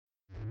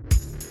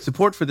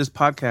Support for this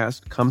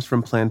podcast comes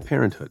from Planned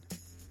Parenthood.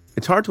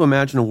 It's hard to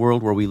imagine a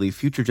world where we leave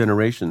future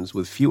generations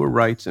with fewer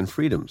rights and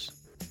freedoms.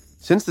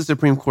 Since the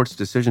Supreme Court's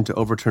decision to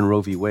overturn Roe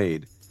v.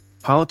 Wade,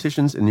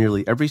 politicians in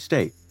nearly every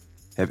state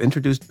have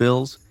introduced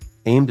bills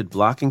aimed at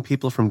blocking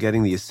people from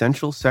getting the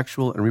essential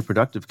sexual and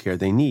reproductive care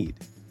they need,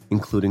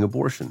 including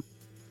abortion.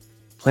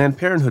 Planned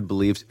Parenthood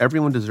believes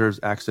everyone deserves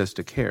access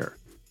to care,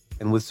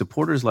 and with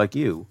supporters like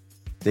you,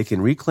 they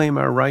can reclaim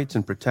our rights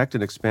and protect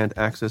and expand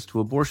access to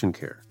abortion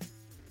care.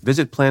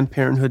 Visit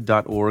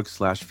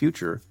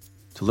PlannedParenthood.org/future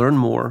to learn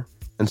more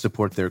and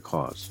support their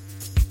cause.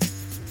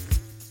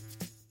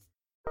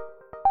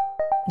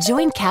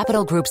 Join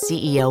Capital Group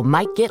CEO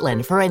Mike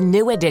Gitlin for a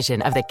new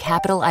edition of the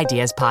Capital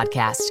Ideas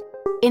Podcast.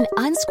 In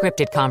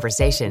unscripted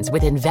conversations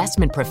with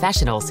investment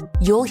professionals,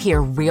 you'll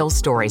hear real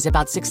stories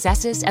about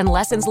successes and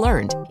lessons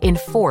learned,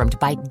 informed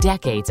by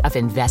decades of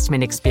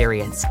investment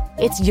experience.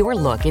 It's your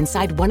look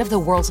inside one of the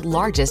world's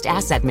largest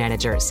asset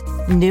managers.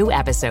 New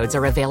episodes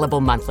are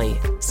available monthly.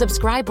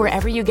 Subscribe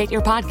wherever you get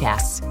your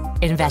podcasts.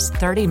 Invest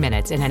 30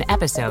 minutes in an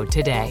episode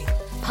today.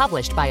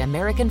 Published by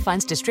American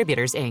Funds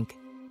Distributors, Inc.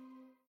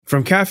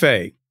 From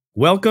Cafe,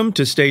 welcome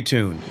to Stay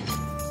Tuned.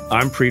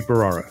 I'm Preet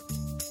Bharara.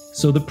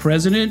 So the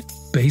president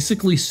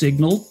basically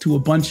signaled to a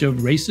bunch of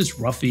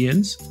racist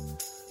ruffians,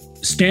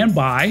 stand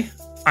by,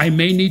 I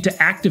may need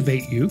to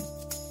activate you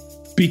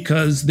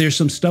because there's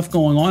some stuff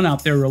going on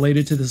out there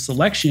related to this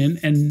election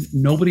and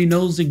nobody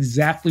knows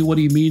exactly what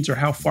he means or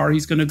how far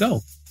he's going to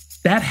go.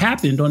 That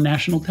happened on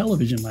national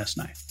television last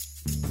night.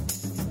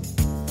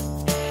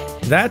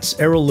 That's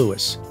Errol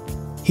Louis.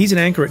 He's an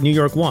anchor at New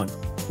York One,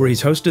 where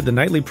he's hosted the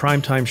nightly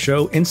primetime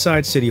show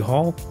Inside City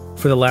Hall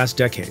for the last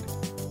decade.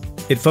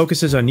 It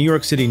focuses on New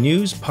York City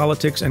news,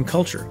 politics, and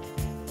culture.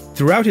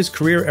 Throughout his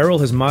career, Errol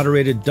has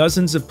moderated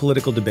dozens of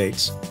political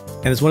debates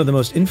and is one of the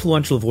most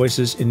influential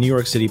voices in New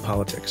York City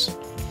politics.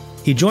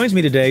 He joins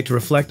me today to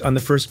reflect on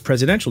the first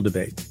presidential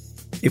debate,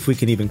 if we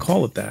can even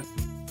call it that.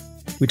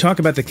 We talk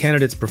about the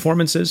candidates'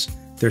 performances,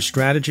 their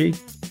strategy,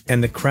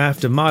 and the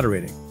craft of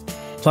moderating.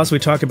 Plus, we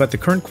talk about the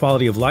current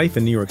quality of life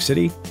in New York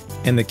City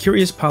and the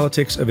curious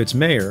politics of its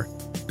mayor,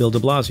 Bill de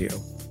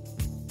Blasio.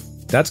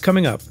 That's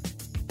coming up.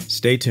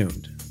 Stay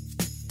tuned.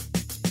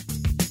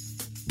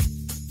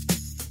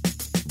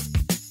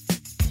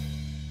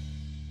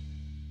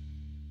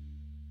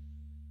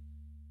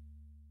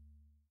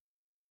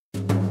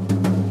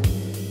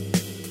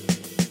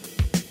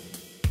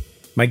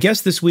 My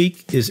guest this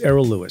week is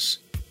Errol Louis.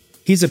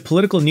 He's a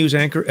political news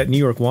anchor at New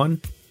York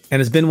One and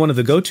has been one of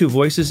the go-to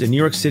voices in New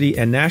York City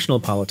and national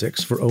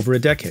politics for over a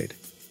decade.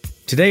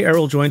 Today,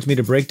 Errol joins me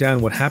to break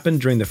down what happened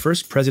during the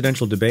first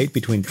presidential debate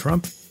between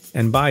Trump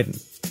and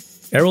Biden.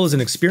 Errol is an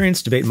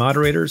experienced debate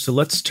moderator, so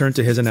let's turn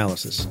to his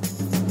analysis.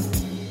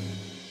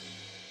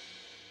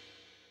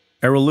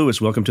 Errol Louis,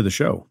 welcome to the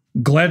show.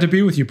 Glad to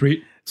be with you,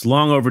 Preet. It's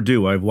long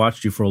overdue. I've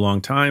watched you for a long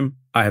time.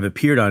 I have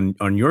appeared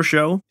on your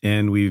show,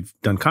 and we've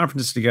done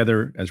conferences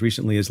together as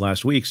recently as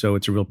last week, so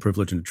it's a real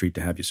privilege and a treat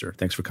to have you, sir.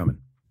 Thanks for coming.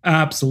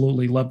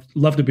 Absolutely.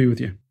 Love to be with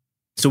you.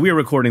 So we are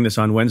recording this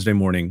on Wednesday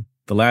morning,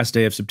 the last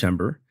day of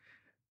September.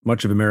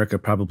 Much of America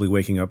probably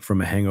waking up from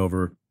a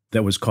hangover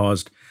that was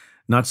caused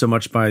not so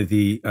much by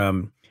the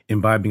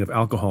imbibing of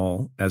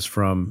alcohol as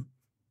from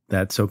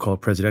that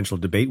so-called presidential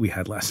debate we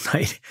had last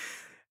night.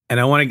 And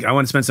I want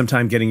to spend some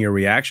time getting your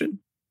reaction.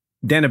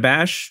 Dana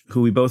Bash,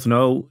 who we both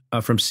know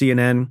from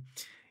CNN,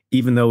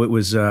 even though it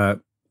was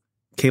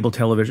cable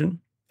television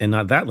and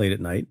not that late at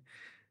night,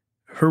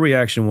 her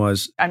reaction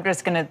was, I'm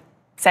just going to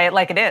say it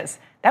like it is.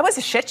 That was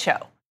a shit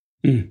show.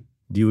 Do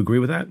you agree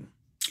with that?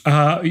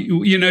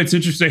 It's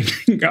interesting.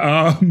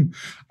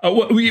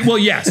 Well,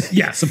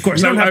 yes, of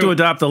course. You don't have to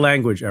adopt the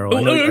language,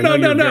 Errol. No.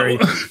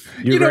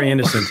 You're very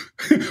innocent.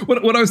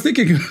 What I was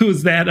thinking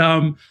was that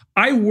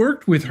I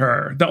worked with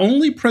her. The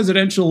only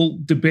presidential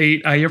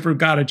debate I ever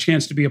got a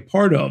chance to be a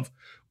part of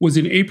was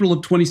in April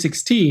of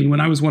 2016 when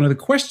I was one of the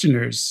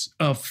questioners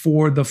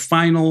for the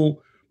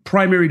final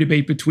primary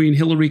debate between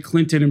Hillary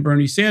Clinton and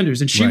Bernie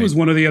Sanders. And she was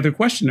one of the other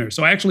questioners.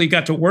 So I actually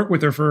got to work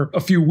with her for a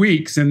few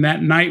weeks. And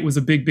that night was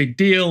a big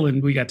deal.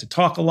 And we got to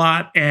talk a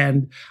lot.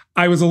 And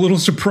I was a little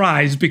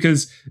surprised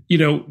because,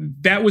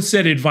 that was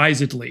said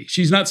advisedly.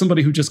 She's not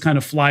somebody who just kind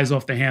of flies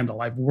off the handle.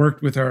 I've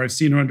worked with her. I've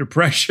seen her under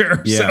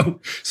pressure. Yeah.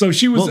 So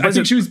she was, I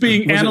think she was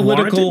being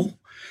analytical.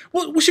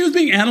 Well, she was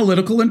being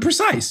analytical and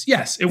precise.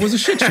 Yes, it was a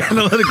shit show.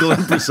 Analytical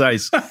and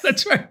precise.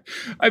 That's right.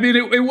 I mean,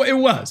 it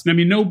was. I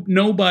mean,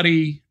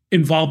 nobody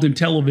involved in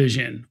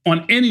television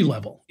on any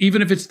level,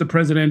 even if it's the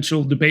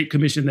Presidential Debate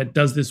Commission that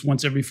does this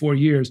once every 4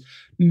 years,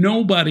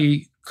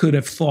 nobody could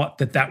have thought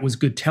that was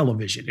good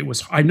television. It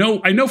was, I know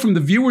from the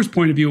viewer's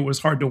point of view, it was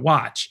hard to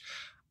watch.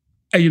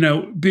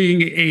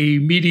 Being a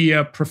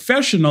media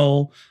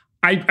professional,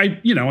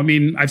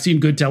 I've seen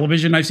good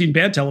television, I've seen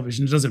bad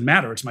television. It doesn't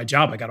matter. It's my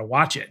job. I got to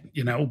watch it,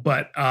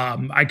 but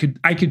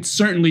I could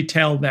certainly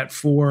tell that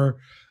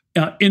for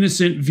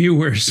innocent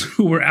viewers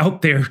who were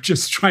out there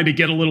just trying to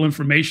get a little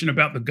information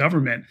about the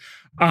government,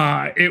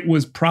 it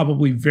was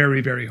probably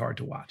very, very hard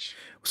to watch.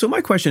 So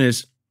my question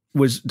is,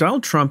 Was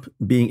Donald Trump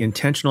being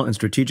intentional and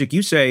strategic?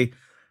 You say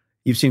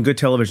you've seen good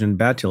television and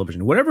bad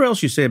television. Whatever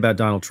else you say about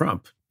Donald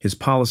Trump, his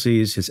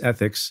policies, his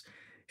ethics,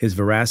 his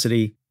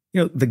veracity,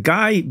 the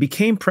guy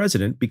became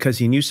president because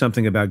he knew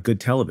something about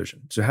good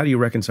television. So how do you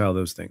reconcile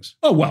those things?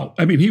 Oh, well,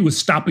 I mean, he was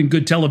stopping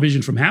good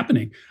television from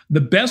happening. The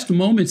best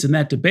moments in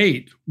that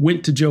debate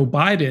went to Joe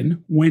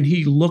Biden when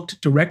he looked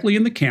directly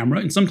in the camera,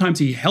 and sometimes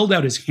he held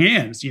out his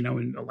hands,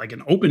 in like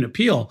an open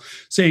appeal,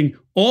 saying,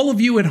 all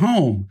of you at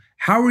home,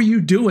 how are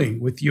you doing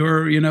with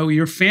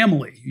your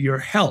family, your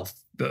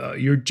health,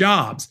 your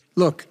jobs?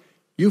 Look,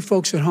 you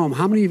folks at home,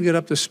 how many of you got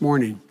up this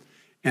morning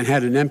and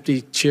had an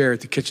empty chair at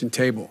the kitchen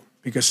table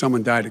because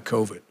someone died of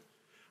COVID?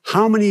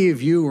 How many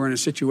of you were in a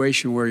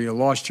situation where you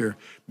lost your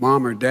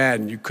mom or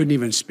dad and you couldn't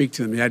even speak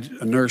to them? You had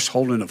a nurse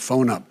holding a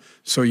phone up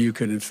so you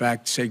could, in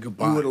fact, say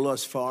goodbye. You would have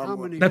lost far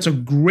more. That's a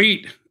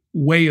great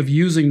way of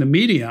using the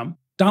medium.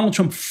 Donald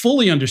Trump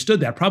fully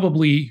understood that,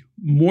 probably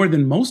more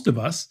than most of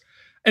us.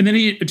 And then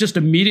he just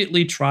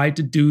immediately tried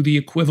to do the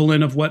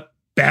equivalent of what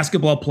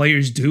basketball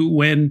players do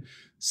when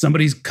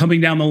somebody's coming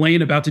down the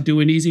lane about to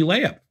do an easy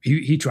layup.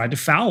 He tried to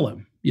foul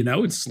him.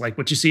 It's like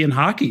what you see in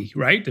hockey,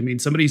 right? I mean,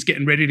 somebody's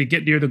getting ready to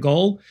get near the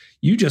goal.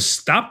 You just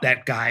stop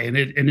that guy, and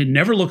it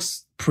never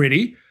looks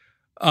pretty.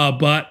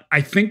 But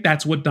I think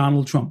that's what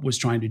Donald Trump was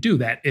trying to do.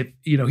 That if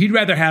he'd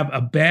rather have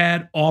a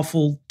bad,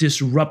 awful,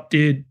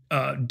 disrupted,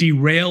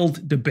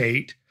 derailed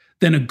debate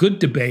than a good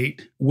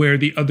debate where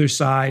the other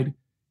side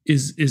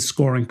is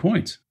scoring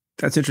points.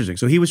 That's interesting.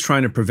 So he was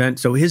trying to prevent.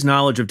 So his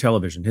knowledge of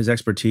television, his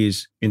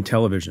expertise in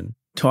television,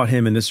 taught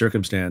him in this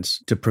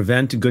circumstance to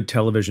prevent good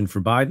television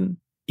for Biden,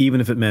 even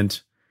if it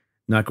meant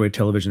not great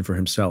television for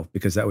himself,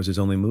 because that was his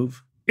only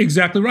move.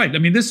 Exactly right. I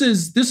mean, this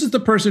is the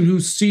person who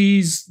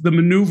sees the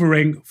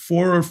maneuvering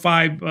 4 or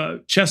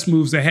 5 chess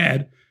moves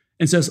ahead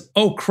and says,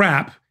 "Oh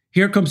crap,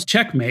 here comes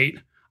checkmate.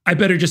 I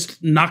better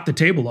just knock the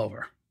table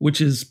over,"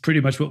 which is pretty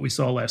much what we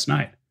saw last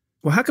night.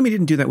 Well, how come he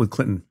didn't do that with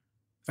Clinton?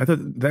 I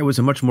thought that was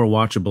a much more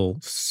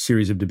watchable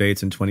series of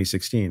debates in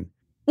 2016.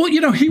 Well,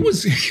 he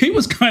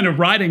was kind of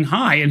riding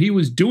high, and he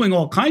was doing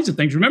all kinds of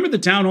things. Remember the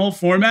town hall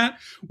format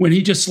when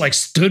he just like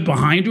stood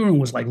behind her and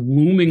was like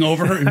looming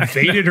over her,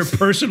 invaded her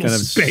personal kind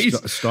of space,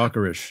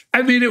 stalkerish.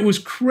 I mean, it was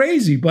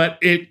crazy, but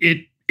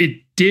it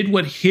did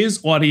what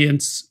his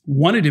audience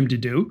wanted him to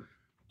do.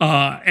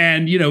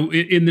 And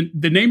in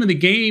the name of the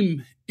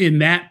game in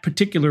that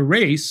particular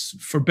race,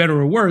 for better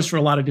or worse, for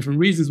a lot of different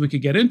reasons we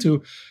could get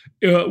into,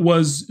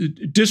 was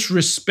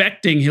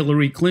disrespecting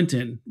Hillary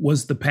Clinton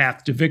was the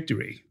path to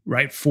victory,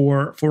 right?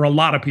 For a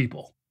lot of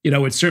people.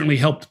 It certainly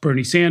helped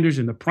Bernie Sanders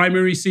in the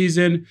primary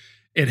season.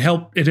 It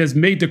has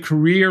made the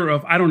career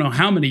of, I don't know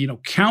how many,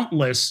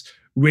 countless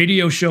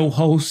radio show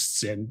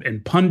hosts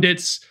and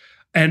pundits.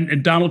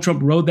 And Donald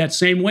Trump rode that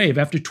same wave.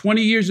 After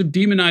 20 years of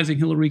demonizing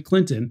Hillary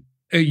Clinton,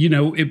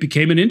 it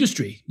became an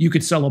industry. You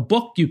could sell a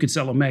book, you could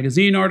sell a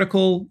magazine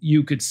article,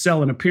 you could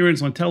sell an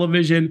appearance on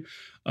television,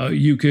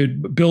 you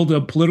could build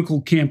a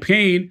political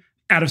campaign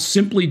out of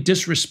simply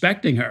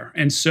disrespecting her.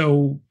 And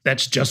so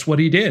that's just what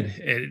he did.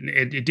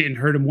 It didn't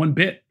hurt him one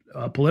bit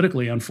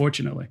politically,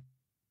 unfortunately.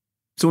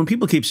 So when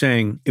people keep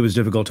saying it was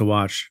difficult to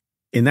watch,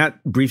 in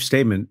that brief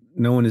statement,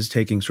 no one is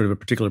taking sort of a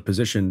particular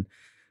position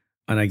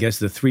on, I guess,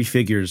 the 3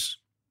 figures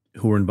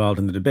who were involved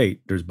in the debate.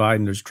 There's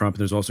Biden, there's Trump,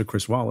 and there's also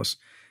Chris Wallace.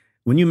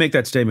 When you make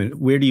that statement,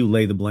 where do you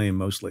lay the blame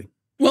mostly?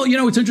 Well,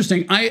 it's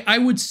interesting. I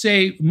would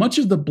say much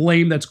of the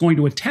blame that's going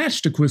to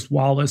attach to Chris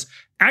Wallace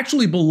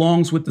actually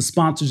belongs with the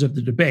sponsors of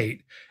the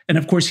debate. And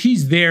of course,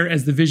 he's there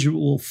as the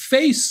visual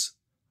face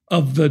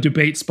of the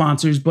debate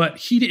sponsors, but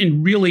he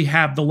didn't really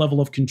have the level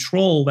of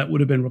control that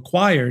would have been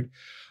required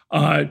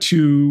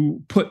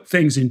to put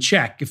things in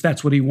check if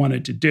that's what he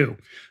wanted to do.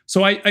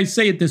 So I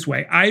say it this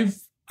way.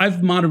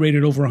 I've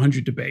moderated over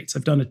 100 debates.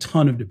 I've done a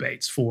ton of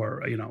debates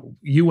for,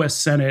 U.S.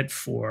 Senate,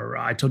 for,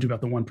 I told you about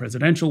the one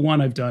presidential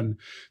one. I've done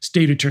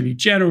state attorney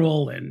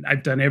general, and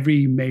I've done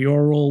every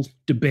mayoral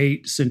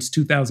debate since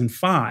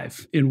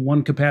 2005 in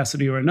one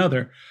capacity or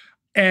another.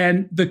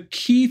 And the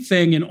key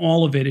thing in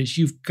all of it is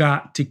you've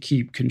got to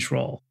keep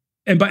control.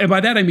 And by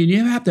that, I mean,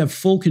 you have to have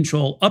full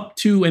control up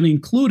to and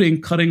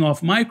including cutting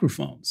off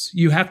microphones.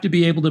 You have to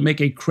be able to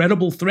make a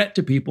credible threat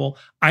to people.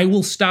 I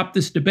will stop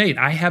this debate.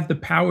 I have the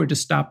power to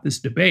stop this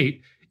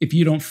debate if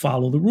you don't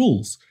follow the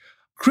rules.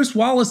 Chris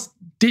Wallace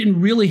didn't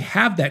really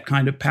have that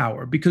kind of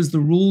power because the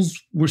rules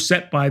were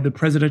set by the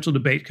Presidential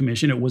Debate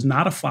Commission. It was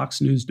not a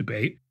Fox News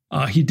debate.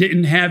 He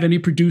didn't have any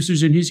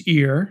producers in his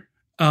ear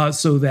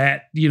so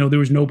that, there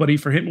was nobody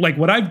for him. Like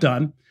what I've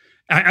done,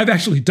 I've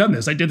actually done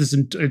this. I did this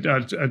in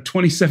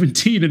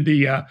 2017 in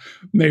the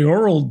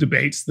mayoral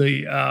debates.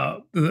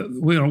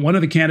 One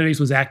of the candidates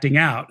was acting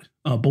out,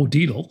 Bo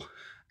Dietl,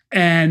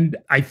 and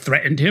I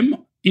threatened him.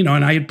 And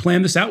I had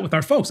planned this out with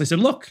our folks. I said,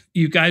 "Look,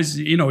 you guys,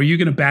 are you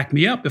going to back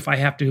me up if I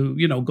have to,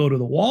 go to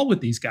the wall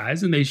with these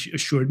guys?" And they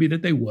assured me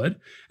that they would.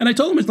 And I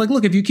told them, "It's like,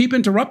 look, if you keep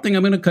interrupting,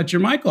 I'm going to cut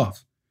your mic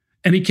off."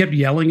 And he kept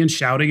yelling and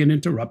shouting and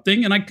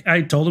interrupting, and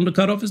I told him to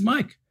cut off his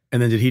mic.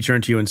 And then did he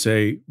turn to you and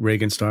say,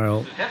 Reagan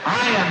style,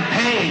 I am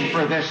paying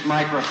for this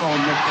microphone,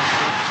 Mr.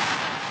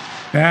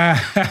 Speaker.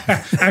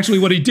 Actually,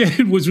 what he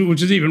did was,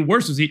 which is even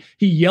worse, was he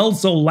yelled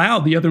so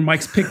loud the other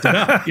mics picked it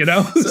up.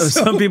 So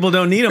some people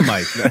don't need a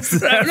mic.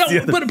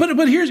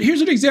 But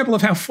here's an example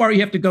of how far you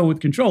have to go with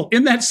control.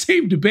 In that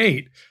same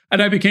debate,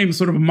 and I became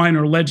sort of a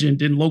minor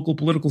legend in local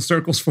political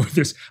circles for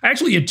this. I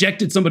actually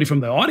ejected somebody from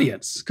the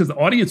audience because the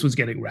audience was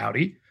getting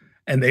rowdy.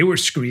 And they were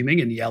screaming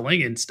and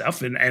yelling and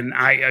stuff. And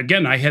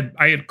I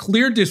had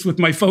cleared this with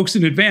my folks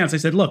in advance. I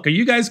said, look, are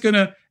you guys going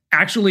to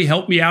actually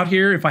help me out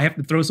here if I have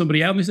to throw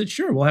somebody out? And they said,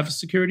 sure, we'll have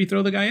security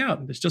throw the guy out.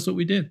 And that's just what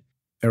we did.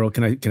 Errol,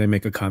 can I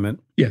make a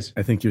comment? Yes.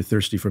 I think you're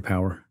thirsty for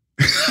power.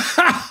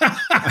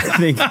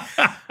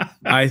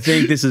 I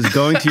think this is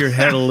going to your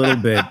head a little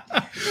bit.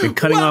 You're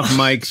cutting off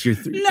mics.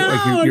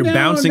 You're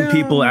bouncing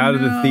people out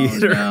of the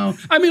theater. No.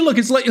 I mean, look,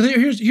 it's like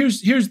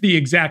here's the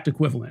exact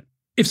equivalent.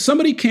 If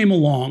somebody came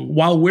along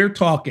while we're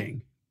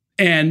talking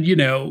and,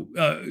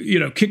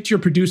 kicked your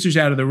producers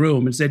out of the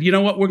room and said, you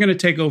know what, we're going to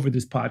take over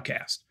this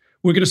podcast.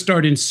 We're going to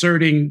start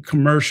inserting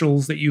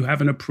commercials that you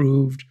haven't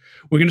approved.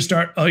 We're going to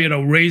start,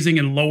 raising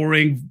and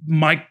lowering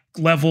mic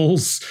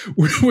levels.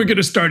 We're going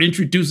to start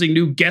introducing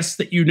new guests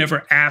that you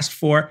never asked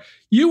for.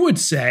 You would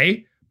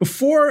say,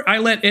 before I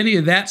let any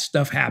of that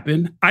stuff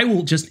happen, I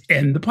will just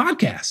end the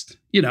podcast.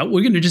 We're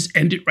going to just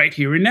end it right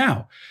here and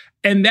now.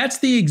 And that's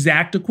the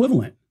exact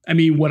equivalent. I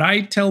mean, what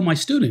I tell my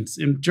students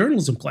in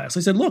journalism class,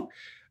 I said, look,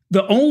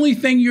 the only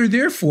thing you're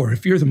there for,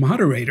 if you're the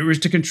moderator, is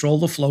to control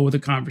the flow of the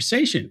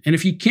conversation. And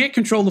if you can't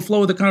control the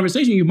flow of the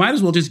conversation, you might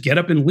as well just get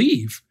up and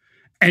leave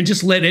and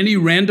just let any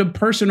random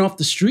person off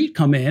the street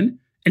come in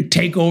and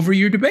take over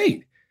your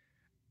debate.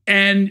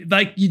 And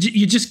like,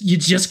 you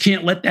just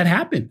can't let that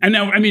happen. And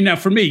now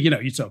for me,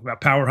 you talk about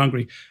power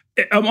hungry,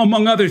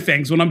 among other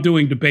things, when I'm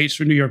doing debates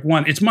for New York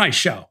One, it's my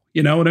show.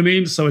 You know what I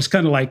mean? So it's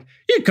kind of like,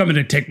 you're coming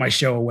to take my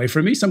show away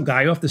from me, some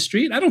guy off the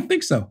street? I don't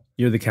think so.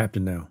 You're the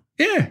captain now.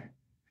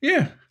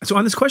 Yeah. So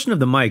on this question of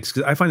the mics,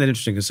 because I find that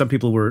interesting, because some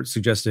people were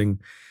suggesting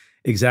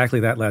exactly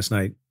that last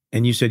night,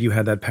 and you said you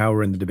had that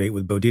power in the debate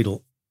with Bo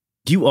Dietl.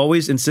 Do you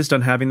always insist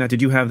on having that?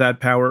 Did you have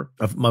that power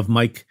of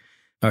mic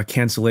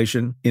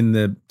cancellation in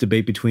the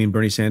debate between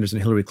Bernie Sanders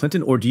and Hillary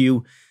Clinton? Or do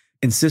you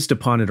insist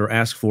upon it or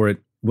ask for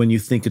it when you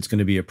think it's going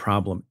to be a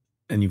problem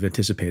and you've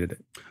anticipated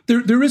it?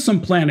 There is some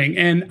planning.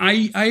 And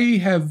I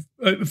have,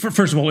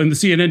 first of all, in the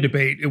CNN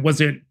debate, it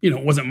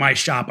wasn't my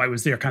shop. I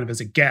was there kind of as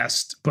a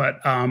guest, but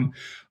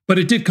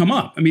it did come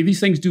up. I mean, these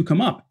things do come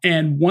up.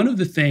 And one of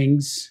the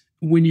things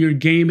when you're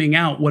gaming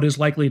out what is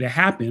likely to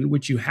happen,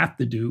 which you have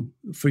to do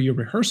for your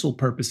rehearsal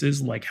purposes,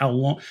 like how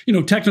long,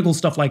 technical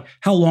stuff like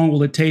how long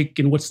will it take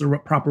and what's the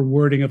proper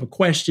wording of a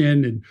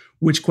question and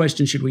which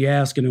question should we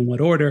ask and in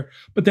what order.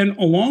 But then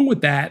along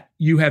with that,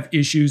 you have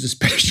issues,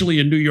 especially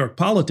in New York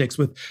politics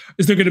with,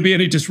 is there going to be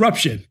any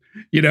disruption?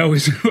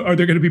 Are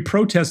there going to be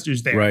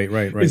protesters there? Right.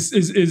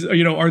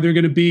 Are there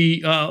going to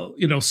be,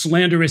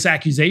 slanderous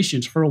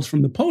accusations hurled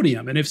from the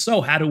podium? And if so,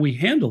 how do we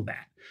handle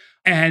that?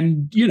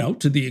 And,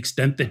 to the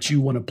extent that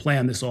you want to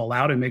plan this all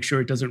out and make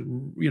sure it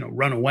doesn't,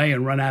 run away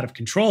and run out of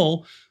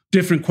control,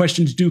 different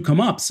questions do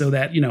come up so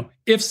that,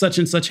 if such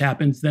and such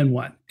happens, then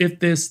what? If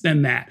this,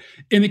 then that.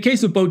 In the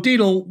case of Bo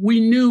Dietl, we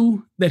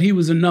knew that he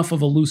was enough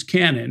of a loose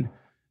cannon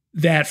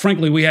that,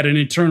 frankly, we had an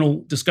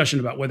internal discussion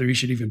about whether he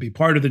should even be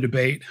part of the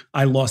debate.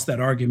 I lost that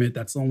argument.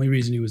 That's the only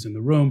reason he was in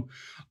the room.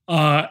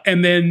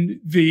 And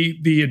then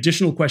the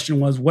additional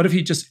question was, what if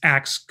he just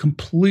acts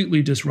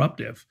completely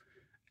disruptive?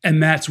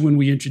 And that's when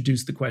we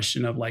introduced the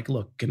question of like,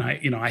 look,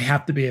 I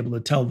have to be able to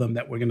tell them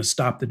that we're going to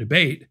stop the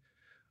debate,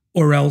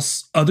 or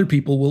else other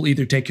people will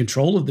either take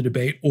control of the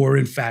debate or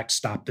in fact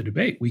stop the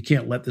debate. We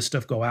can't let this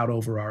stuff go out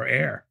over our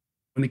air.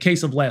 In the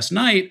case of last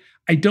night,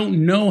 I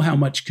don't know how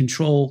much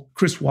control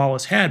Chris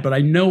Wallace had, but I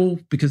know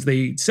because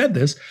they said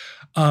this,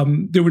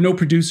 there were no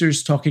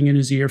producers talking in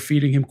his ear,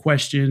 feeding him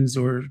questions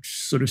or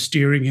sort of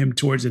steering him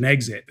towards an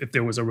exit if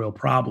there was a real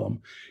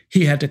problem.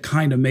 He had to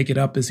kind of make it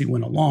up as he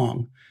went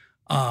along.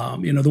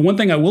 The one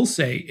thing I will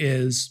say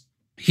is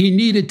he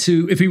needed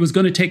to, if he was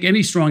going to take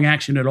any strong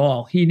action at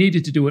all, he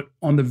needed to do it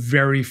on the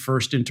very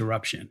first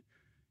interruption.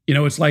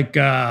 It's like,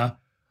 I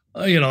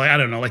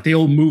don't know, like the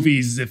old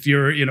movies, if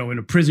you're, in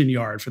a prison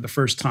yard for the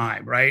first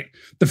time, right?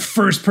 The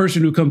first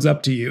person who comes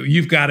up to you,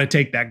 you've got to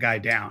take that guy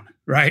down,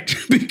 right?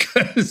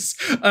 Because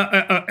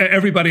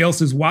everybody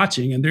else is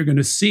watching and they're going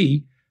to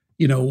see,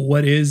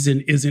 what is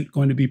and isn't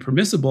going to be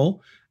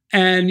permissible.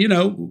 And,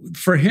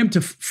 for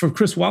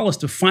Chris Wallace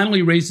to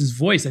finally raise his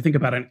voice, I think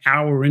about an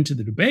hour into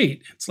the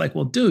debate, it's like,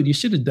 well, dude, you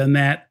should have done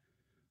that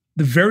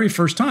the very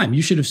first time.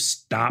 You should have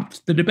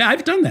stopped the debate.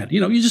 I've done that.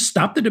 You just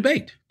stop the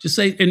debate. Just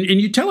say, and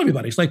you tell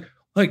everybody, it's like,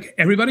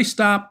 everybody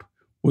stop.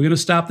 We're going to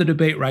stop the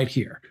debate right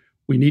here.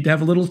 We need to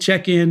have a little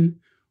check-in.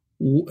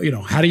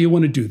 How do you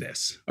want to do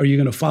this? Are you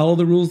going to follow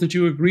the rules that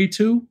you agreed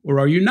to, or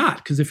are you not?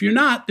 Because if you're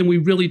not, then we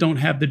really don't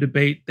have the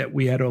debate that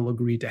we had all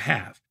agreed to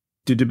have.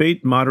 Do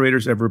debate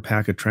moderators ever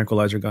pack a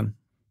tranquilizer gun?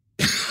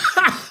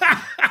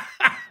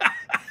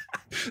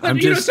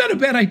 It's not a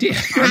bad idea.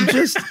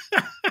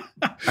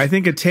 I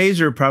think a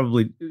taser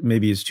probably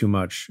maybe is too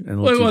much. And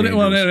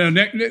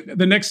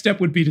The next step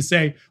would be to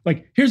say,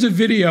 like, here's a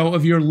video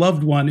of your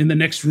loved one in the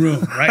next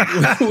room, right?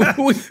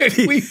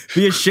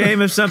 Be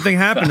ashamed if something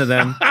happened to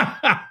them.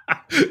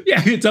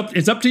 Yeah, it's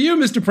up to you,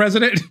 Mr.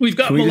 President. We've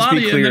got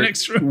Melania in the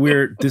next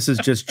room. This is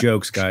just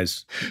jokes,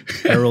 guys.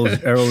 Errol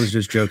is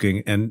just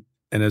joking, and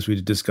as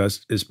we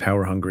discussed, is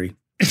power hungry.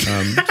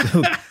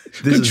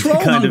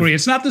 Control hungry.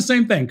 It's not the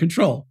same thing.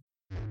 Control.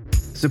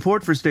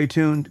 Support for Stay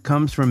Tuned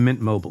comes from Mint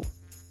Mobile.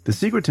 The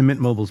secret to Mint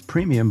Mobile's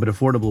premium but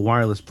affordable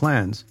wireless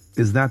plans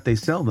is that they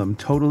sell them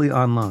totally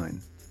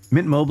online.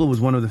 Mint Mobile was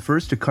one of the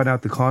first to cut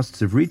out the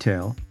costs of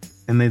retail,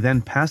 and they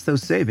then pass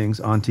those savings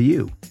on to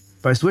you.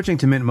 By switching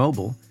to Mint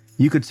Mobile,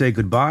 you could say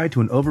goodbye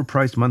to an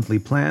overpriced monthly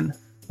plan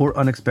or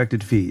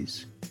unexpected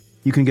fees.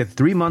 You can get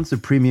 3 months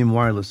of premium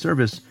wireless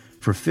service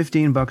for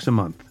 $15 a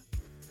month.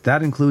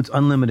 That includes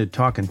unlimited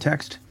talk and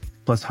text,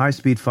 plus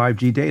high-speed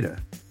 5G data.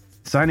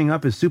 Signing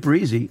up is super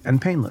easy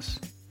and painless,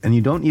 and you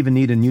don't even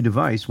need a new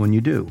device when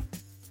you do.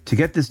 To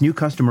get this new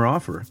customer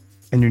offer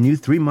and your new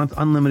 3-month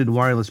unlimited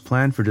wireless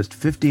plan for just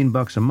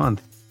 $15 a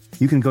month,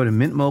 you can go to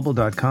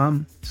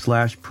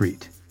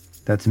mintmobile.com/preet.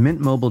 That's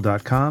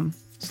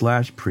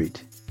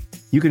mintmobile.com/preet.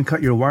 You can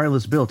cut your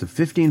wireless bill to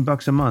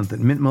 $15 a month at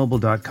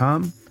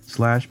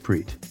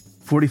mintmobile.com/preet.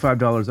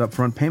 $45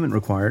 upfront payment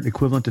required,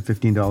 equivalent to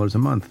 $15 a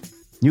month.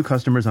 New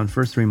customers on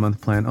first 3-month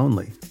plan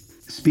only.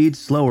 Speed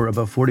slower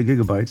above 40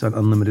 gigabytes on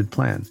unlimited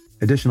plan.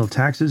 Additional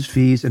taxes,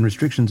 fees, and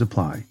restrictions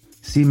apply.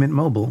 See Mint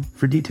Mobile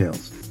for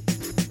details.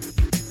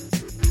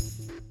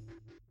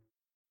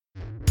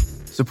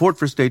 Support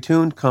for Stay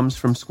Tuned comes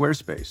from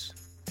Squarespace.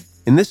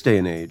 In this day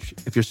and age,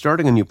 if you're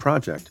starting a new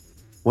project,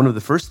 one of the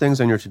first things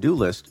on your to-do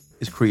list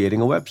is creating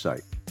a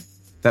website.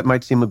 That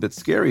might seem a bit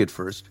scary at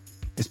first,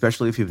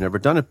 especially if you've never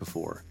done it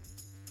before.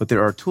 But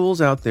there are tools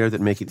out there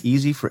that make it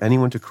easy for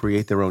anyone to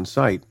create their own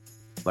site,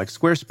 like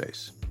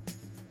Squarespace.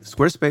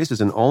 Squarespace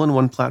is an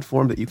all-in-one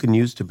platform that you can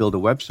use to build a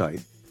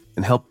website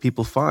and help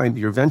people find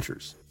your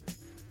ventures.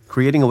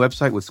 Creating a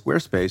website with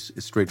Squarespace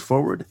is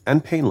straightforward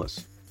and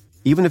painless,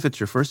 even if it's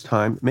your first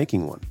time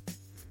making one.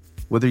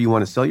 Whether you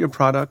want to sell your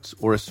products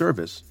or a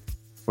service,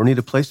 or need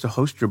a place to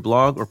host your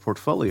blog or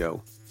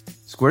portfolio,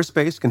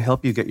 Squarespace can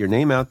help you get your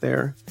name out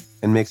there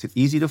and makes it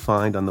easy to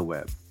find on the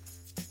web.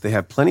 They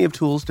have plenty of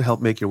tools to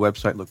help make your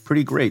website look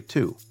pretty great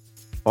too,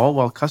 all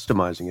while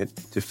customizing it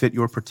to fit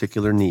your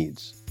particular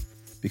needs.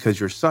 Because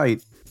your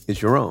site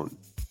is your own,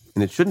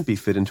 and it shouldn't be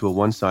fit into a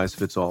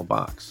one-size-fits-all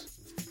box.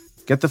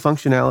 Get the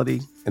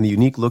functionality and the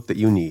unique look that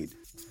you need.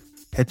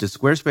 Head to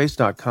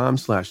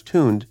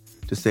squarespace.com/tuned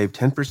to save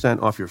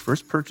 10% off your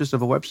first purchase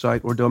of a website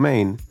or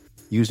domain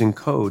using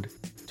code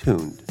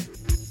TUNED.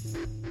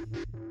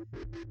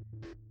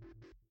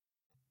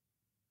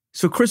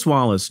 So Chris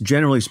Wallace,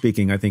 generally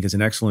speaking, I think is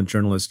an excellent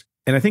journalist.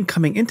 And I think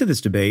coming into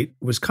this debate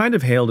was kind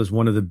of hailed as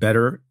one of the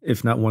better,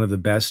 if not one of the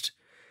best,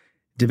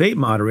 debate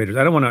moderators.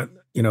 I don't want to,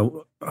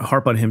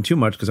 harp on him too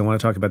much because I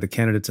want to talk about the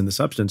candidates and the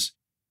substance.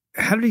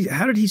 How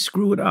did he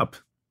screw it up?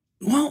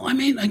 Well, I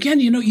mean, again,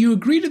 you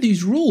agree to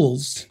these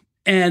rules,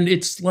 and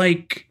it's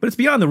like, but it's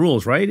beyond the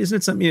rules, right? Isn't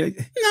it something?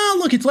 No,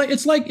 look, it's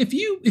like if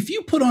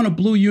you put on a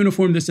blue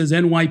uniform that says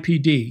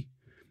NYPD,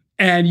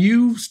 and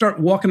you start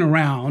walking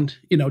around,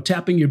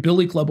 tapping your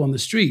billy club on the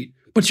street,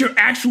 but you're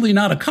actually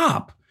not a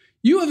cop,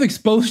 you have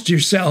exposed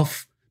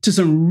yourself to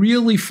some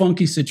really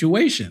funky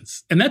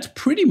situations. And that's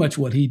pretty much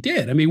what he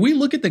did. I mean, we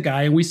look at the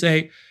guy and we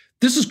say,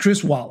 this is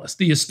Chris Wallace,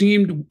 the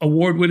esteemed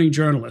award-winning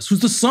journalist,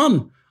 who's the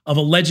son of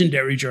a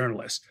legendary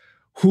journalist,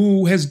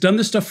 who has done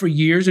this stuff for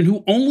years and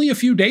who only a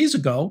few days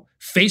ago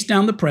faced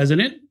down the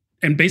president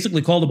and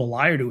basically called him a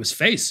liar to his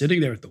face,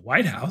 sitting there at the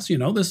White House.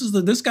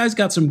 This guy's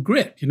got some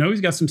grit. He's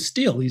got some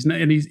steel. He's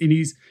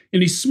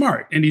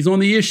smart, and he's on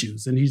the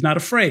issues, and he's not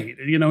afraid.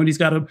 And he's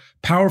got a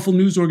powerful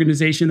news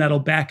organization that'll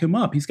back him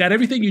up. He's got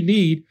everything you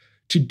need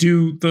to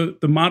do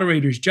the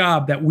moderator's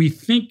job that we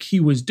think he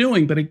was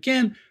doing. But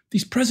again,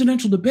 these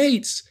presidential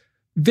debates,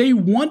 they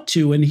want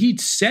to, and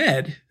he'd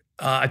said,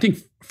 I think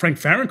Frank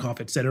Fahrenkopf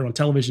had said it on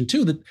television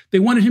too, that they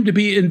wanted him to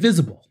be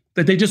invisible.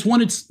 That they just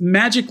wanted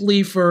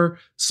magically for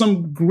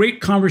some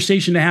great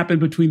conversation to happen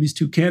between these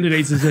two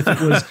candidates as if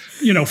it was,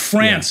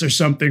 France or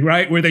something,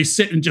 right? Where they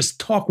sit and just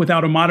talk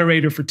without a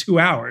moderator for 2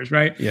 hours,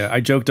 right? Yeah,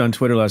 I joked on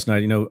Twitter last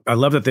night, I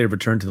love that they've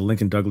returned to the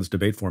Lincoln-Douglas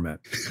debate format.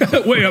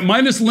 Wait,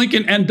 minus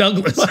Lincoln and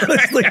Douglas.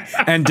 Right?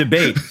 And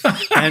debate.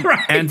 And,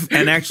 right.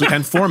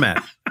 and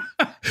format.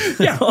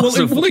 Yeah,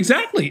 well,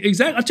 exactly.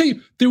 I'll tell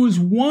you, there was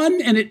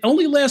one, and it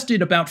only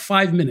lasted about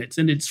 5 minutes,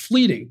 and it's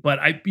fleeting, but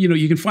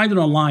you can find it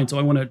online, so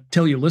I want to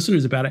tell your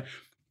listeners about it.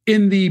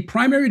 In the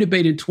primary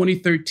debate in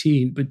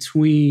 2013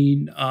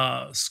 between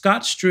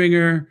Scott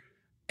Stringer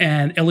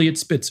and Eliot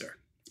Spitzer.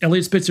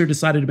 Eliot Spitzer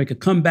decided to make a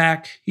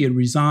comeback. He had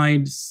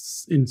resigned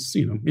in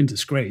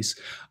disgrace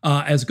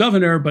as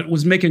governor, but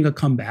was making a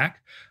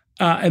comeback.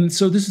 And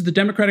so this is the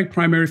Democratic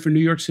primary for New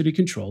York City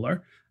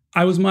Controller.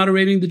 I was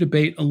moderating the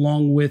debate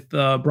along with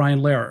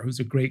Brian Lehrer, who's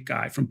a great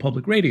guy from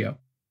public radio.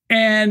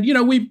 And,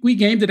 we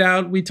gamed it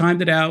out. We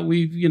timed it out.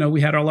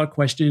 We had all our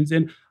questions.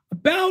 And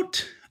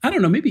about, I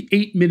don't know, maybe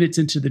 8 minutes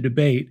into the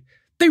debate,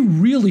 they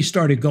really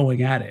started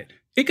going at it.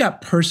 It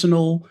got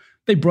personal.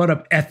 They brought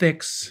up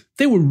ethics.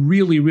 They were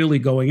really, really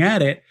going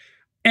at it.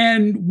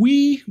 And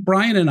we,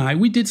 Brian and I,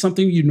 we did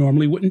something you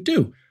normally wouldn't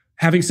do.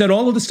 Having said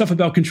all of the stuff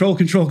about control,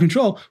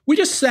 we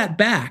just sat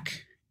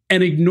back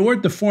and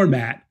ignored the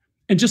format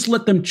and just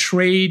let them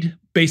trade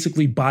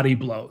basically body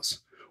blows.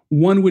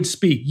 One would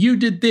speak, you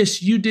did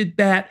this, you did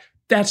that,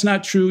 that's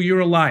not true, you're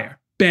a liar.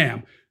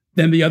 Bam.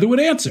 Then the other would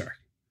answer.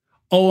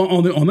 Oh,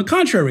 on the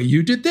contrary,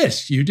 you did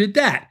this, you did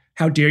that.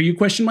 How dare you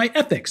question my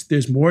ethics?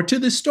 There's more to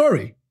this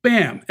story.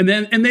 Bam. And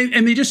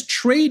they just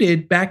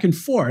traded back and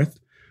forth.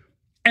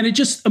 And it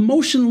just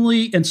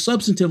emotionally and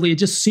substantively, it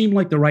just seemed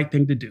like the right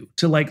thing to do,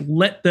 to like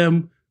let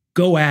them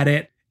go at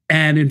it.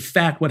 And in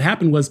fact, what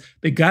happened was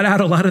they got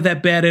out a lot of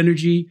that bad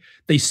energy.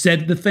 They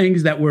said the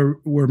things that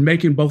were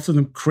making both of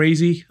them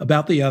crazy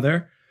about the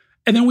other.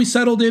 And then we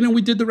settled in and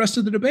we did the rest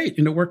of the debate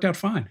and it worked out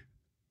fine.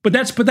 But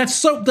that's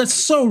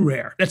so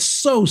rare. That's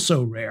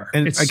so rare.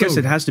 And I guess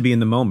it has to be in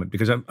the moment,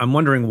 because I'm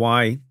wondering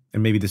why,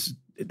 and maybe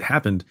it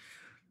happened.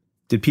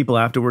 Did people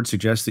afterwards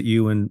suggest that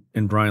you and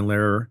Brian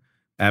Lehrer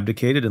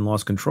abdicated and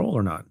lost control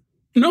or not?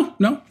 No,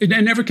 it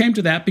never came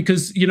to that,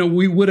 because,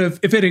 we would have,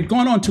 if it had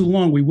gone on too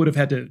long, we would have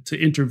had to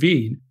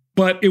intervene.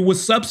 But it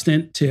was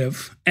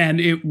substantive and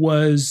it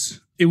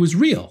was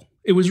real.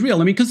 It was real.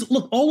 I mean, because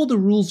look, all of the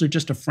rules are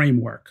just a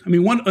framework. I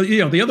mean,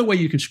 the other way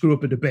you can screw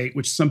up a debate,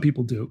 which some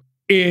people do,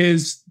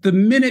 is the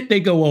minute they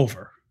go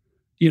over,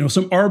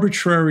 some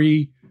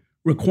arbitrary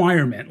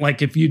requirement.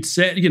 Like if you'd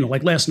said,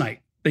 like last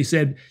night, they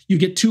said you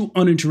get 2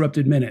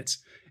 uninterrupted minutes.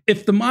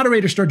 If the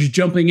moderator starts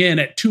jumping in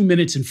at 2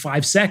 minutes and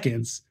 5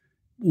 seconds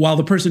while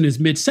the person is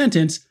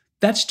mid-sentence,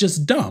 that's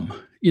just dumb.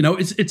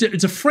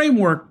 It's a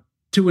framework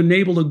to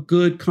enable a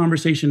good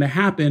conversation to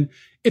happen.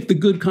 If the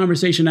good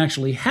conversation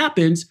actually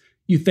happens,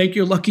 you thank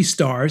your lucky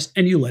stars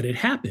and you let it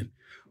happen.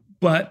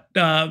 But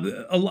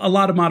a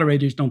lot of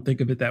moderators don't think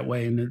of it that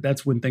way, and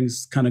that's when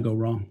things kind of go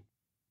wrong.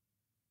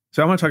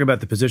 So I want to talk about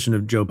the position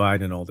of Joe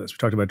Biden in all this. We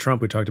talked about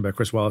Trump. We talked about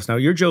Chris Wallace. Now,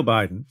 you're Joe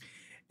Biden,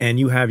 and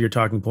you have your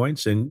talking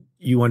points, and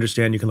you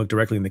understand you can look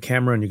directly in the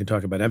camera, and you can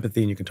talk about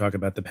empathy, and you can talk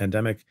about the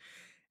pandemic.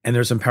 And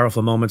there's some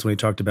powerful moments when he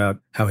talked about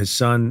how his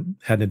son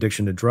had an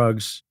addiction to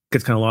drugs.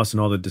 Gets kind of lost in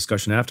all the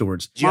discussion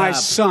afterwards. My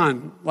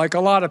son, like a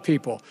lot of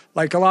people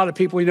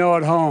we know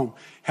at home,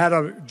 had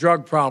a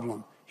drug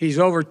problem. He's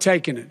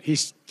overtaken it.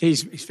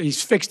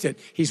 He's fixed it.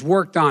 He's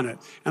worked on it.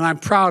 And I'm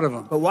proud of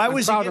him. But why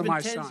was he proud of given my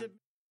tens son? of-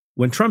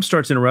 When Trump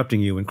starts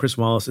interrupting you and Chris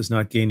Wallace is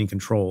not gaining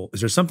control, is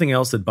there something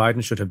else that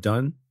Biden should have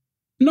done?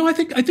 No, I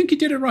think he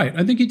did it right.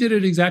 I think he did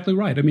it exactly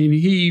right. I mean,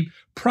 he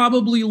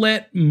probably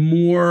let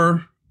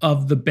more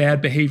of the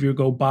bad behavior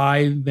go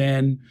by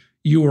than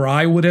you or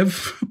I would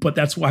have, but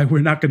that's why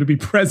we're not going to be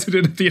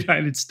president of the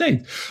United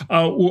States.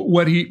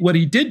 What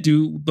he did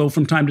do, though,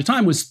 from time to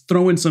time was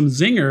throw in some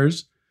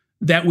zingers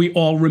that we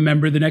all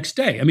remember the next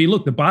day. I mean,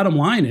 look, the bottom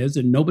line is,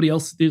 and nobody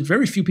else, there's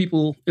very few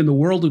people in the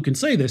world who can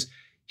say this,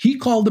 he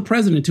called the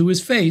president to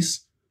his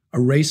face a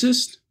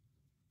racist,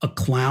 a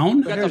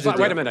clown. Wait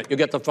a minute. You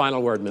get the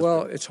final word, Mr.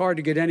 Well, it's hard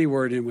to get any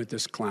word in with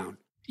this clown.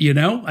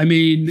 I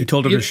mean... He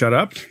told him to shut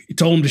up? He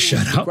told him to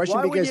shut up.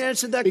 Why would you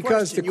answer that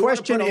because question? The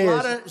question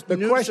is,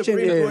 the question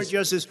Supreme is, Court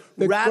Justice,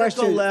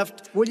 radical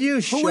left. Will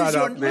you shut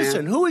up, man?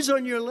 Listen, who is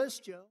on your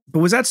list, Joe? But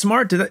was that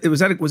smart? Was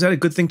that a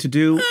good thing to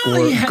do? Or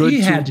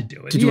he had to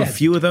do it. To do a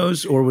few of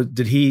those? Or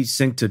did he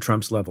sink to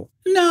Trump's level?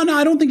 No,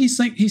 I don't think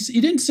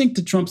he didn't sink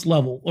to Trump's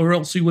level, or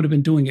else he would have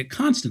been doing it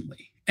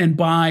constantly. And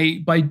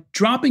by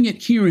dropping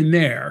it here and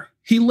there,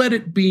 he let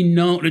it be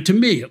known, to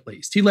me at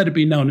least, he let it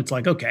be known. It's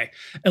like, okay,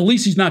 at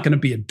least he's not going to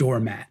be a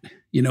doormat,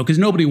 because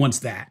nobody wants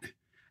that.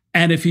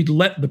 And if he'd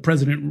let the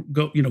president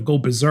go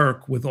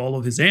berserk with all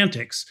of his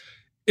antics,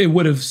 it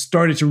would have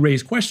started to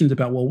raise questions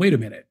about, well, wait a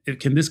minute,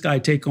 can this guy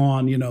take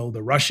on,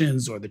 the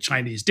Russians or the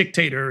Chinese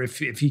dictator if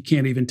he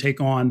can't even take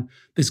on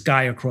this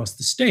guy across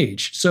the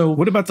stage? So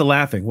what about the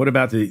laughing? What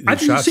about the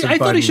shots of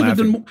Biden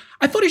laughing?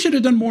 I thought he should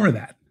have done more of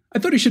that.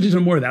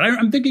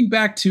 I'm thinking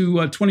back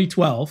to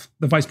 2012,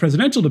 the vice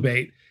presidential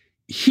debate.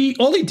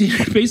 All he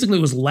did basically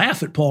was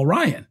laugh at Paul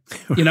Ryan,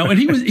 and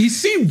he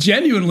seemed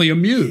genuinely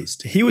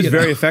amused. He was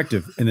very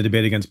effective in the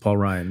debate against Paul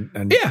Ryan.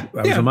 And I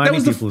was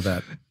reminding people of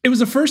that. It was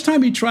the first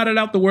time he trotted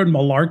out the word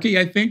malarkey,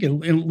 I think, at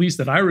least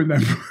that I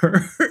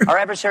remember. Our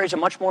adversaries are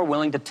much more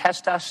willing to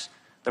test us.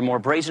 They're more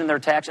brazen in their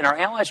attacks, and our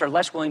allies are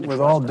less willing to With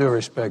trust all us. due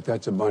respect,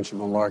 that's a bunch of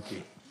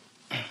malarkey.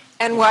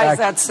 And why is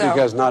that so?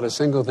 Because not a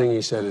single thing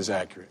he said is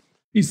accurate.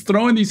 He's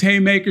throwing these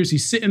haymakers.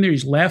 He's sitting there.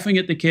 He's laughing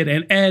at the kid.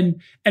 And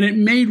it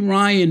made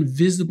Ryan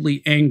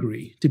visibly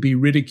angry to be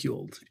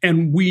ridiculed.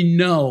 And we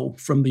know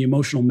from the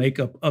emotional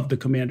makeup of the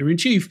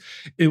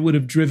commander-in-chief, it would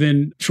have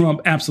driven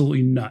Trump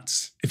absolutely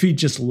nuts if he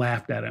just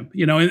laughed at him.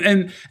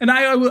 And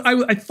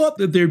I thought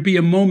that there'd be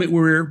a moment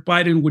where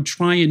Biden would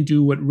try and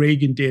do what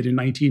Reagan did in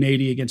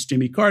 1980 against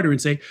Jimmy Carter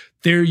and say,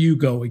 there you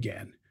go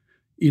again.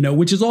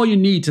 Which is all you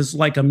need to,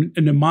 like a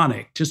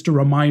mnemonic, just to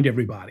remind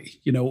everybody.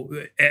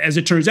 As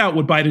it turns out,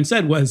 what Biden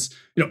said was,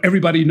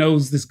 everybody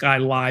knows this guy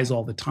lies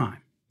all the time.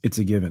 It's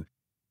a given.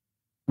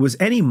 Was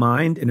any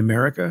mind in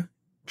America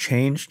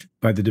changed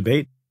by the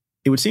debate?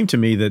 It would seem to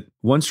me that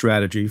one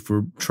strategy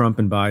for Trump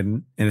and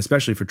Biden, and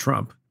especially for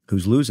Trump,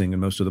 who's losing in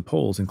most of the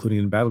polls, including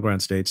in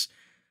battleground states,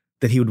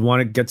 that he would want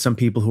to get some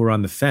people who are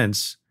on the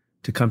fence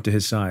to come to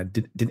his side.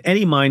 Did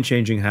any mind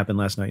changing happen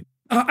last night?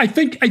 I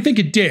think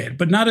it did,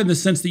 but not in the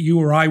sense that you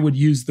or I would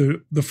use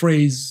the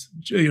phrase,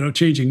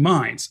 changing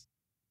minds.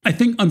 I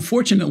think,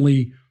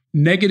 unfortunately,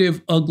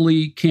 negative,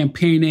 ugly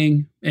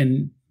campaigning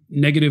and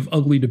negative,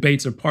 ugly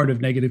debates are part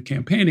of negative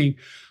campaigning,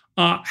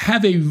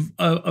 have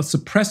a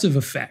suppressive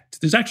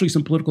effect. There's actually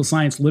some political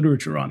science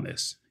literature on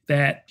this,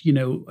 that,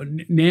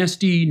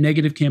 nasty,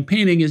 negative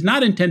campaigning is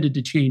not intended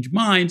to change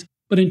minds,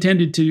 but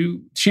intended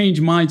to change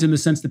minds in the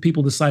sense that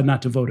people decide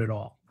not to vote at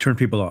all. Turn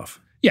people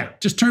off. Yeah,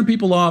 just turn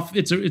people off.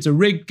 It's a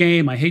rigged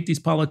game. I hate these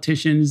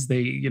politicians.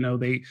 They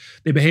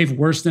behave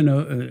worse than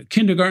a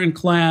kindergarten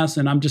class,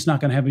 and I'm just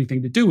not going to have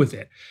anything to do with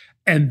it.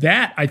 And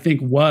that, I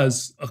think,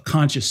 was a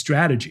conscious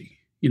strategy.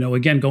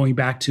 Again, going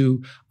back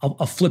to,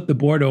 I'll flip the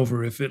board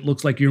over if it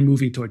looks like you're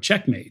moving toward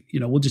checkmate.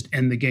 We'll just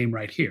end the game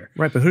right here.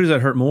 Right, but who does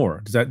that hurt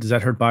more? Does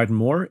that hurt Biden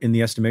more in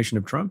the estimation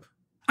of Trump?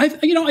 I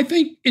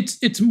think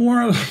it's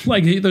more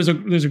like there's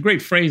a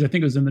great phrase, I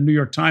think it was in the New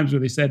York Times, where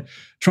they said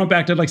Trump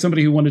acted like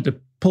somebody who wanted to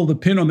pull the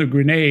pin on the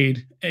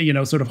grenade,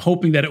 sort of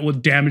hoping that it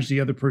would damage the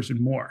other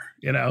person more,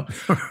 Right.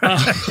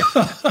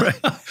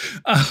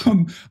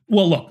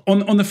 Well, look,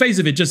 on the face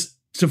of it, just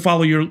to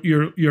follow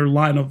your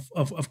line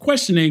of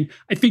questioning,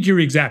 I think you're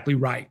exactly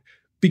right.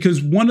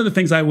 Because one of the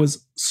things I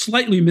was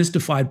slightly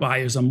mystified by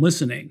as I'm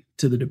listening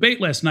to the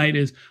debate last night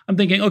is I'm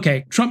thinking,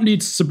 okay, Trump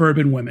needs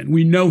suburban women.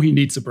 We know he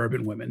needs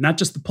suburban women. Not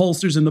just the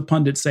pollsters and the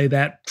pundits say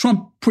that.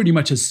 Trump pretty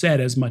much has said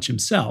as much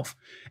himself.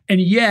 And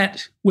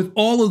yet, with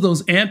all of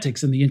those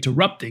antics and the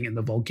interrupting and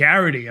the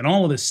vulgarity and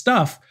all of this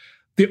stuff,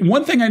 the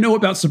one thing I know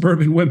about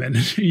suburban women,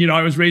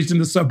 I was raised in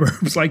the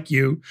suburbs like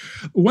you.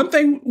 One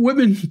thing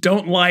women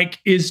don't like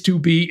is to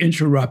be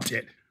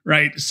interrupted,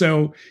 right?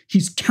 So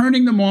he's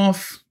turning them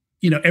off,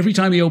 every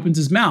time he opens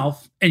his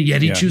mouth, and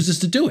yet he chooses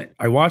to do it.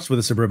 I watched with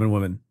a suburban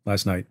woman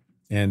last night,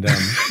 and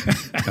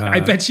I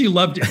bet she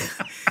loved it.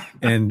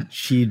 And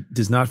she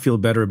does not feel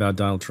better about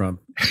Donald Trump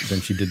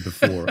than she did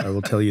before. I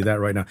will tell you that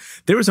right now.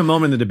 There was a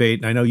moment in the debate,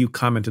 and I know you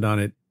commented on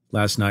it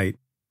last night,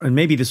 and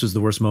maybe this was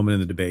the worst moment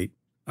in the debate.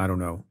 I don't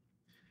know.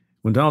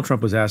 When Donald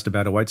Trump was asked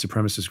about a white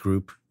supremacist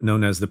group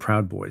known as the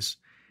Proud Boys.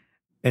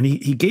 And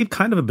he gave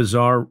kind of a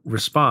bizarre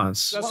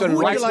response. Who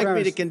would you like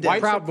me to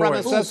condemn? White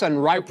supremacists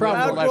and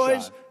Proud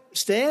Boys,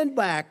 stand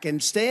back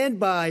and stand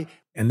by.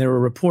 And there were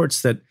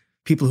reports that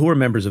people who were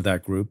members of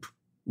that group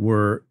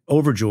were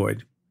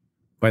overjoyed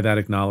by that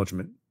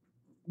acknowledgement.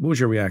 What was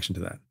your reaction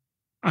to that?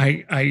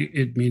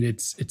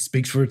 It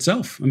speaks for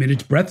itself.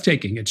 It's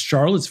breathtaking. It's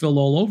Charlottesville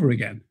all over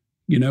again.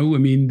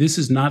 This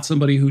is not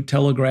somebody who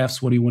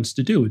telegraphs what he wants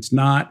to do. It's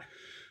not,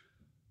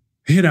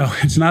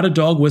 it's not a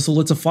dog whistle.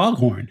 It's a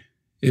foghorn.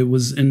 It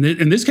was, in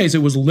this case,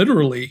 it was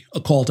literally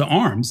a call to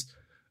arms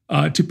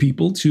to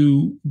people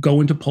to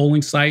go into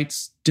polling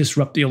sites,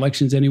 disrupt the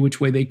elections any which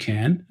way they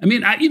can.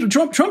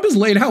 Trump has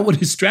laid out what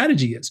his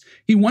strategy is.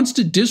 He wants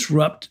to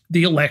disrupt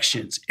the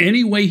elections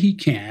any way he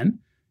can.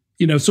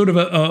 Sort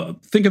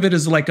of think of it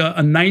as like a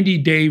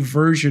 90-day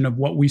version of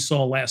what we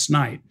saw last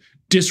night.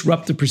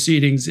 Disrupt the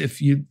proceedings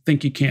if you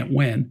think you can't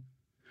win.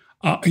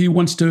 He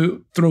wants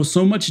to throw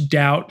so much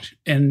doubt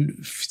and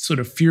sort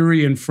of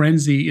fury and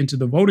frenzy into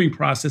the voting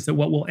process that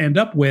what we'll end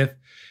up with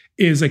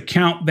is a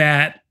count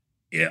that,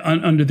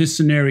 under this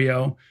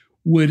scenario,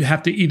 would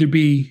have to either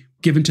be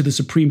given to the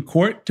Supreme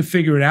Court to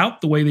figure it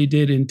out the way they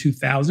did in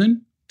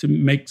 2000, to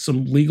make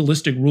some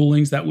legalistic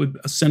rulings that would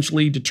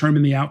essentially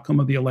determine the outcome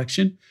of the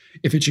election,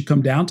 if it should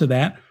come down to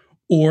that,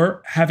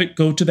 or have it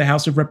go to the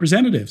House of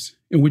Representatives,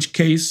 in which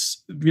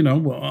case,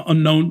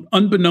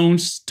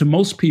 unbeknownst to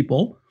most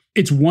people,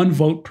 it's one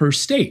vote per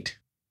state,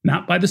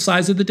 not by the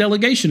size of the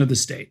delegation of the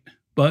state,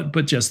 but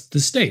just the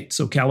state.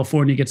 So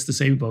California gets the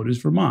same vote as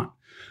Vermont.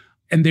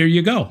 And there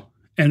you go.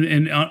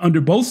 And under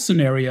both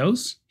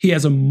scenarios, he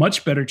has a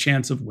much better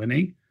chance of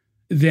winning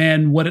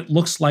than what it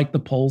looks like the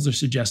polls are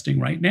suggesting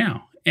right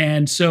now.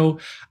 And so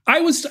I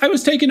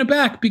was taken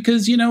aback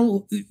because, you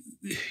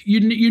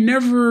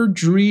never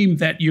dream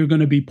that you're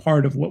going to be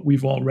part of what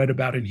we've all read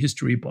about in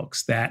history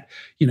books, that,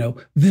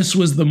 this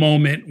was the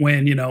moment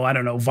when,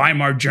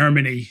 Weimar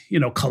Germany,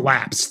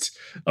 collapsed,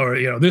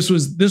 or, this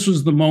was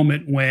the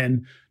moment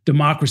when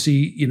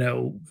democracy,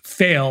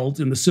 failed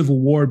and the Civil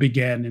War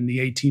began in the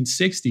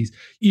 1860s.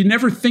 You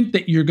never think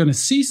that you're going to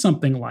see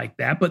something like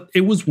that, but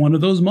it was one of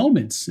those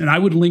moments. And I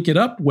would link it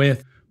up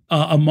with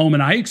a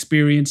moment I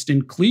experienced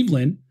in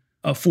Cleveland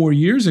 4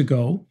 years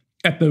ago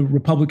at the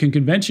Republican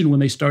convention when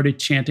they started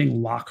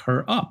chanting "Lock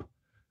her up,"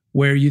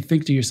 where you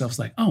think to yourself,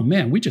 like, oh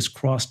man, we just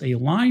crossed a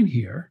line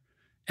here,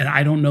 and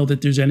I don't know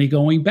that there's any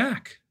going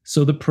back.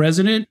 So the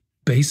president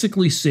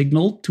basically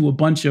signaled to a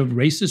bunch of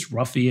racist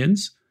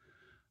ruffians,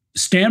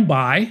 stand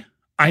by,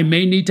 I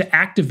may need to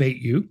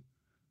activate you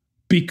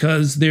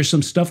because there's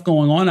some stuff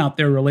going on out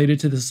there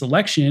related to this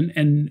election,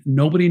 and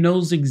nobody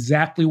knows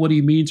exactly what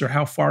he means or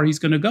how far he's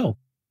going to go.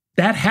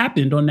 That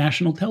happened on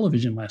national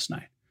television last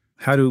night.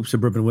 How do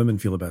suburban women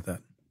feel about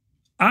that?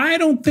 I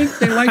don't think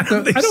they like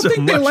the. I don't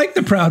think they like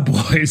the Proud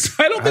Boys.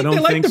 I don't think they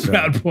like the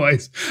Proud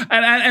Boys,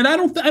 and I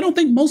don't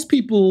think most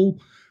people.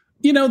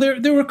 You know,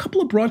 there were a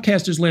couple of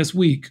broadcasters last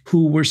week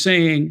who were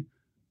saying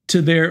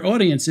to their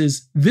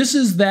audiences, "This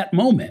is that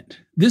moment.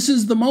 This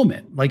is the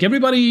moment." Like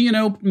everybody, you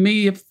know,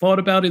 may have thought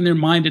about in their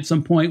mind at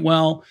some point.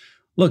 Well,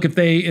 look, if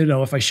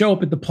I show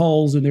up at the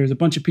polls and there's a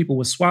bunch of people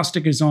with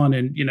swastikas on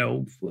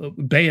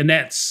and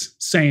bayonets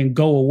saying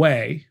 "Go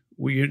away,"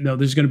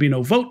 there's going to be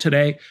no vote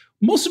today.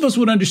 Most of us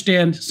would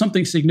understand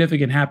something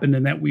significant happened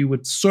and that we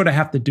would sort of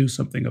have to do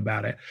something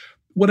about it.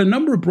 What a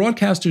number of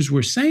broadcasters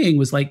were saying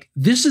was like,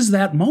 this is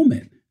that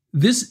moment.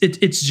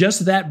 It's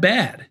just that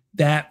bad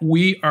that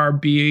we are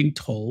being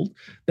told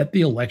that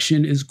the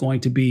election is going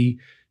to be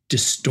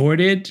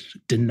distorted,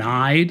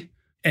 denied,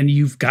 and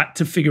you've got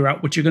to figure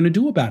out what you're going to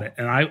do about it.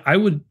 And I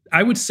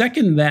would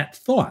second that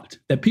thought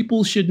that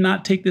people should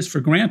not take this for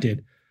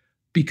granted,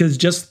 because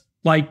just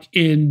like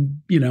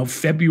in,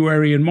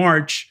 February and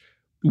March,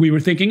 we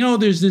were thinking, oh,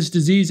 there's this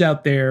disease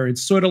out there.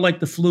 It's sort of like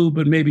the flu,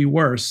 but maybe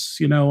worse.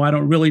 I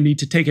don't really need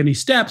to take any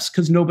steps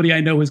because nobody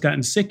I know has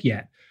gotten sick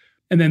yet.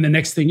 And then the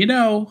next thing you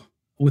know,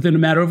 within a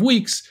matter of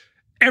weeks,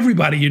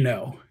 everybody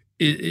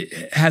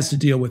it has to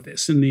deal with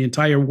this. And the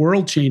entire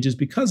world changes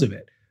because of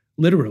it,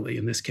 literally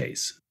in this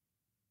case.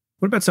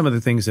 What about some of the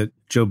things that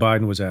Joe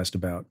Biden was asked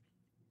about?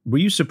 Were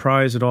you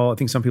surprised at all? I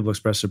think some people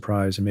expressed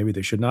surprise, and maybe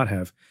they should not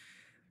have,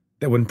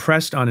 that when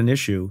pressed on an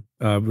issue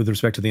with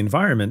respect to the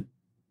environment,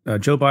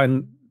 Joe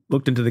Biden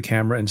looked into the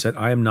camera and said,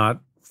 "I am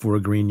not for a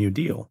Green New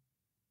Deal."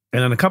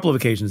 And on a couple of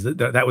occasions,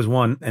 that was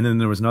one. And then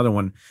there was another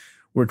one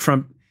where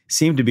Trump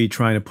seemed to be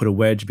trying to put a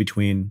wedge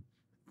between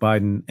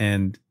Biden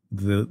and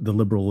the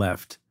liberal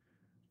left.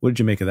 What did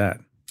you make of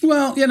that?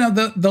 Well,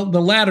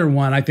 the latter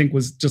one, I think,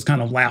 was just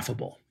kind of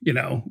laughable,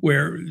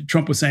 where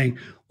Trump was saying,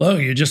 "Oh,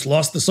 you just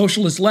lost the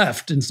socialist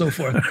left," and so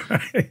forth.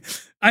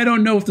 Right. I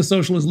don't know if the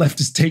socialist left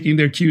is taking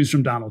their cues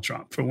from Donald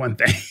Trump, for one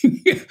thing.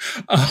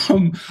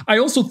 I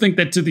also think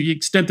that to the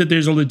extent that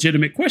there's a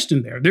legitimate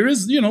question there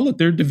is, look,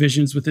 there are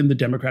divisions within the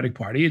Democratic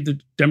Party. The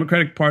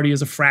Democratic Party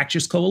is a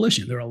fractious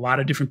coalition. There are a lot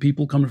of different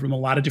people coming from a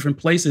lot of different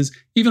places,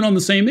 even on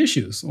the same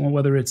issues,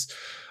 whether it's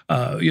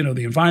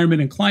the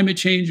environment and climate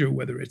change, or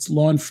whether it's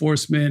law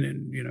enforcement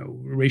and,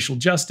 racial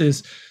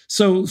justice.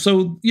 So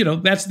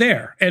that's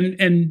there.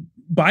 And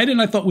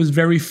Biden, I thought, was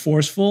very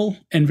forceful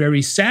and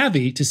very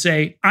savvy to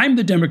say, I'm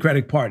the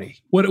Democratic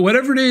Party.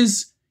 Whatever it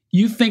is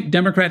you think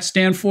Democrats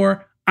stand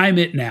for, I'm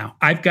it now.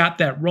 I've got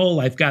that role.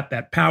 I've got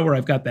that power.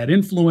 I've got that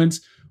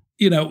influence.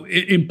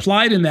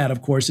 Implied in that,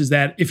 of course, is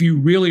that if you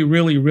really,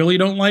 really, really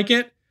don't like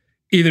it,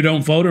 either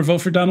don't vote or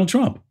vote for Donald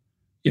Trump.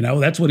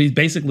 That's what he's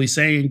basically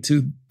saying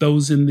to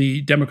those in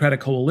the Democratic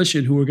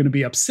coalition who are going to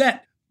be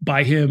upset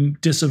by him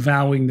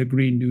disavowing the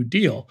Green New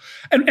Deal.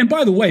 And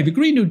by the way, the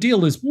Green New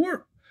Deal is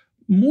more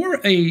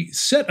a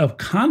set of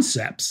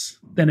concepts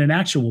than an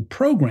actual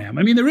program.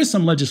 I mean, there is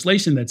some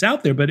legislation that's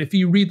out there, but if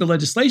you read the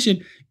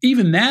legislation,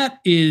 even that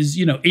is,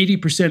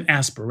 80%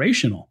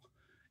 aspirational.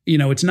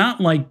 It's not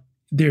like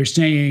they're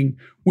saying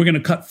we're going to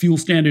cut fuel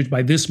standards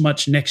by this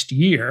much next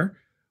year.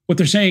 What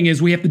they're saying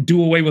is we have to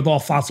do away with all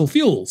fossil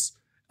fuels,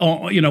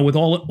 with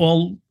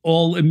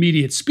all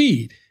immediate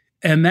speed.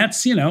 And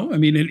that's,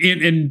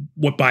 and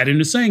what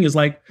Biden is saying is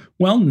like,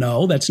 well,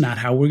 no, that's not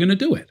how we're going to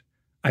do it.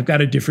 I've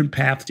got a different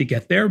path to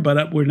get there,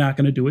 but we're not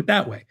going to do it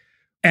that way.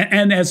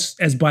 And as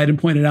Biden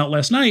pointed out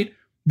last night,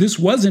 this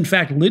was in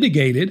fact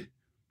litigated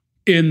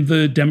in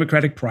the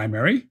Democratic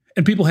primary,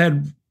 and people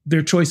had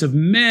their choice of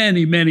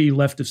many, many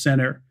left of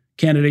center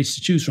candidates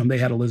to choose from. They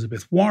had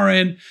Elizabeth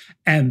Warren,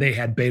 and they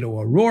had Beto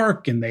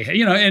O'Rourke, and they had,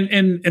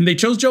 and they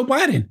chose Joe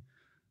Biden.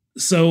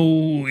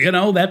 So,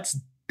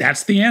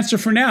 that's the answer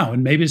for now.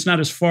 And maybe it's not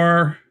as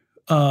far,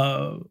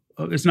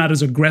 it's not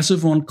as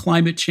aggressive on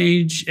climate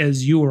change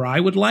as you or I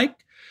would like.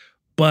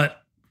 But,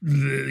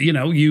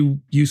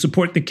 you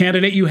support the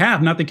candidate you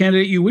have, not the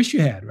candidate you wish you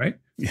had, right?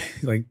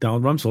 Like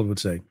Donald Rumsfeld would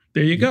say.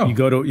 There you go. You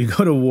go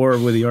to war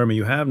with the army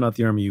you have, not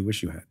the army you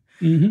wish you had.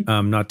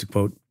 Mm-hmm. Not to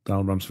quote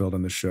Donald Rumsfeld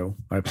on this show.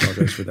 I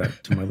apologize for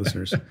that to my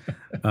listeners.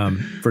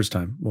 First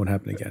time, won't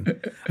happen again.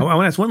 I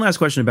want to ask one last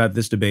question about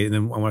this debate, and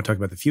then I want to talk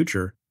about the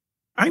future.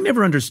 I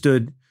never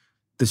understood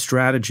the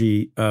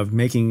strategy of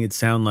making it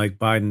sound like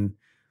Biden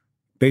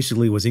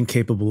basically was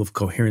incapable of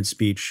coherent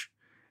speech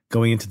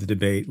going into the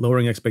debate,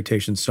 lowering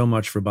expectations so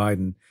much for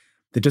Biden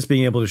that just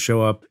being able to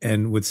show up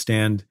and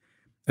withstand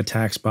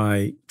attacks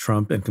by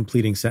Trump and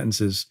completing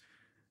sentences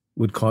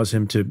would cause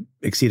him to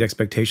exceed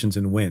expectations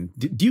and win.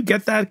 Do you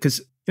get that?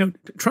 Because,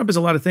 Trump is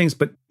a lot of things,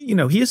 but,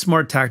 he is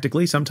smart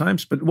tactically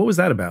sometimes. But what was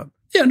that about?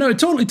 Yeah, no, it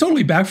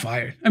totally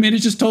backfired. I mean, it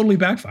just totally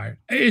backfired.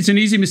 It's an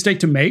easy mistake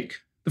to make.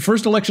 The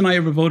first election I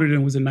ever voted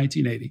in was in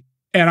 1980.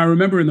 And I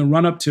remember in the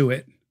run up to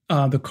it,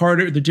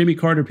 the Jimmy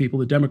Carter people,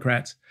 the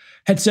Democrats,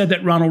 had said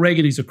that Ronald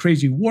Reagan, he's a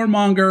crazy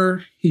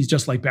warmonger. He's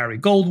just like Barry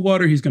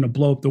Goldwater. He's going to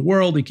blow up the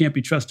world. He can't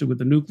be trusted with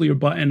the nuclear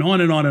button,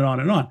 on and on and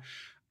on and on.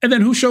 And then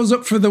who shows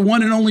up for the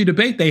one and only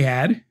debate they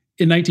had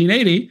in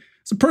 1980?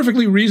 It's It's a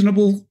perfectly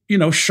reasonable,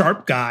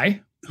 sharp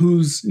guy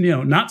who's,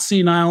 not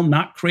senile,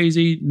 not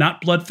crazy,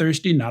 not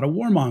bloodthirsty, not a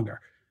warmonger.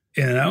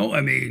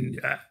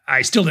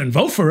 I still didn't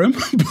vote for him,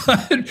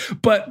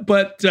 but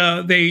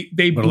they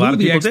blew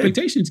the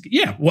expectations. Did.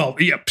 Yeah, well,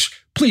 yeah.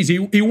 Please,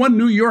 he won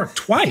New York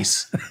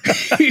twice.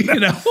 He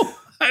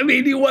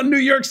won New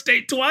York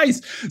State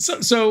twice.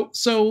 So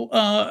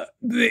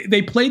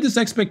they played this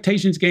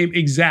expectations game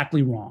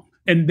exactly wrong.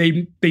 And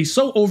they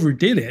so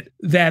overdid it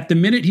that the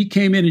minute he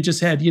came in and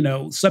just had,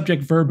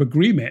 subject verb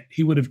agreement,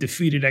 he would have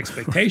defeated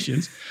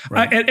expectations.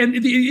 Right. And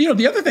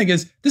the other thing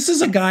is, this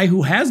is a guy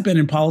who has been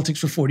in politics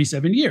for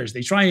 47 years.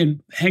 They try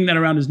and hang that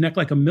around his neck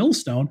like a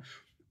millstone.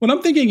 What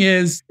I'm thinking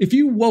is, if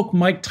you woke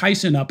Mike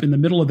Tyson up in the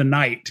middle of the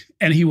night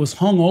and he was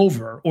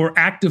hungover or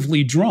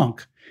actively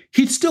drunk,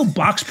 he'd still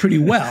box pretty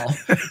well,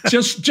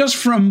 just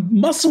from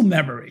muscle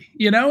memory.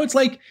 It's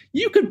like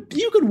you could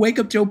wake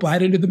up Joe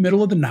Biden in the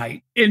middle of the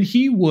night and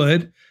he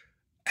would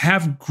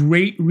have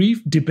great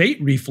debate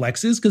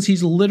reflexes because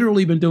he's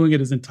literally been doing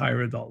it his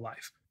entire adult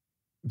life.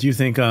 Do you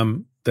think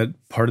that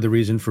part of the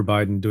reason for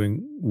Biden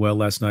doing well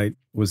last night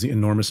was the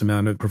enormous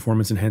amount of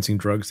performance-enhancing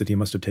drugs that he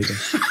must have taken?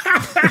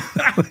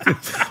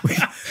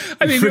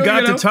 We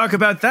forgot to talk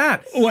about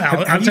that.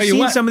 Well, have you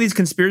seen some of these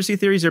conspiracy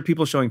theories? There are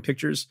people showing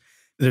pictures.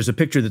 There's a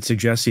picture that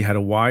suggests he had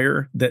a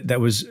wire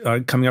that was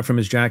coming up from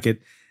his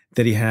jacket,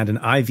 that he had an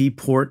IV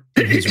port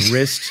in his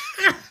wrist.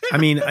 I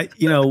mean,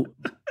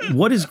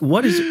 what is? I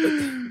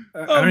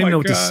don't even know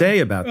what to say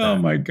about that. Oh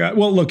my God!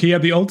 Well, look, he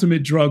had the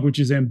ultimate drug, which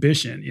is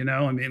ambition.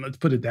 Let's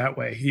put it that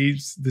way.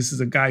 This is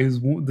a guy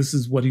this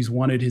is what he's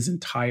wanted his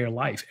entire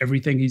life.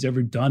 Everything he's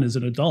ever done as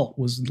an adult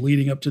was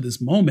leading up to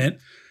this moment.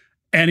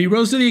 And he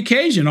rose to the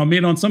occasion.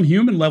 On some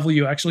human level,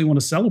 you actually want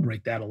to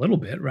celebrate that a little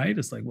bit, right?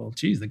 It's like, well,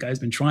 geez, the guy's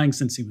been trying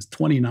since he was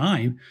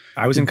 29.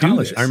 I was in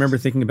college. I remember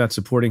thinking about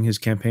supporting his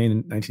campaign in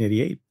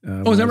 1988.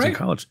 Is that right? In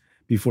college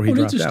before he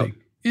dropped out.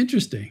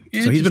 Interesting.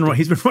 So he's been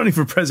running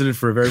for president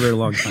for a very, very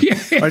long time. Yeah.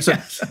 All right,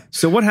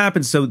 so what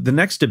happens? So the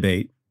next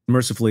debate,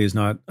 mercifully, is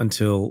not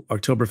until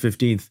October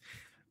 15th.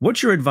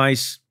 What's your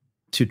advice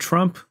to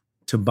Trump,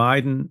 to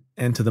Biden,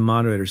 and to the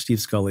moderator, Steve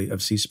Scully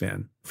of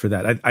C-SPAN, for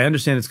that? I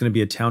understand it's going to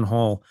be a town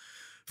hall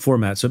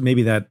format, so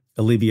maybe that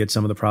alleviates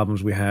some of the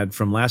problems we had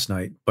from last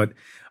night. But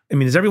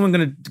is everyone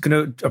going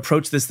to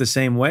approach this the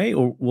same way,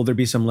 or will there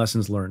be some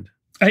lessons learned?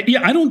 I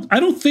don't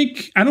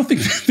think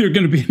there are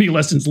going to be any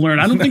lessons learned.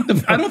 I don't think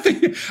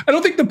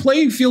the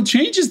playing field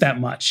changes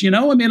that much.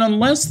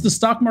 Unless the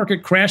stock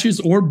market crashes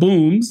or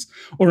booms,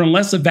 or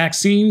unless a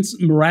vaccine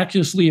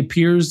miraculously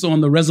appears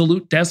on the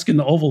Resolute desk in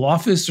the Oval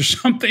Office or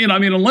something.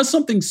 Unless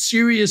something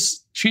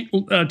serious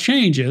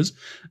changes,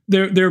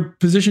 their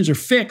positions are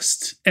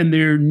fixed, and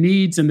their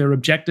needs and their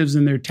objectives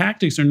and their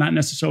tactics are not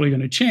necessarily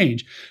going to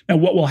change. Now,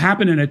 what will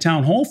happen in a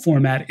town hall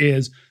format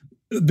is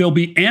there'll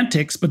be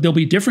antics, but there'll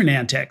be different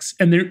antics.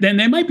 And then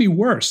they might be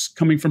worse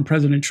coming from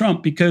President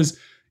Trump, because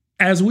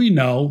as we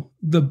know,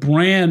 the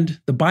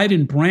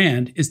Biden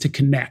brand is to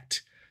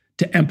connect,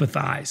 to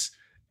empathize.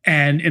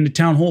 And in the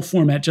town hall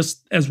format,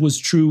 just as was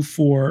true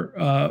for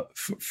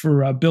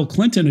Bill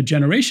Clinton a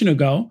generation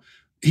ago,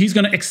 he's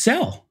going to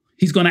excel.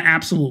 He's going to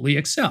absolutely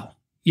excel.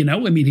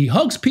 He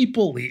hugs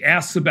people, he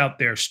asks about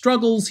their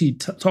struggles, he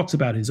talks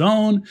about his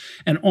own,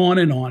 and on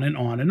and on and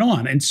on and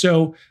on. And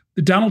so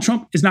Donald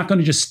Trump is not going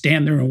to just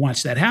stand there and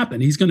watch that happen.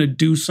 He's going to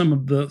do some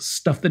of the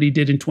stuff that he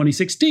did in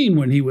 2016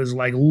 when he was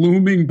like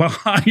looming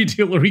behind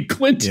Hillary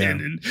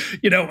Clinton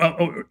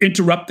and,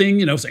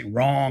 interrupting, saying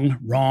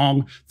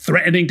wrong,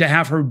 threatening to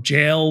have her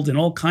jailed and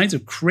all kinds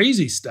of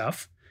crazy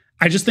stuff.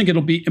 I just think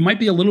it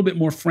might be a little bit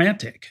more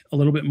frantic, a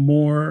little bit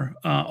more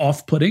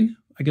off-putting,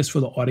 I guess,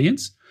 for the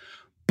audience.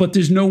 But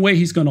there's no way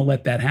he's going to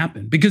let that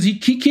happen, because he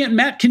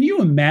can't. Can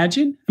you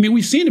imagine?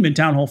 We've seen him in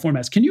town hall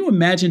formats. Can you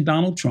imagine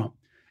Donald Trump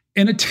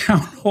in a town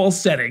hall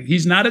setting?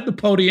 He's not at the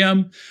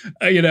podium,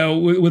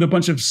 with a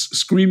bunch of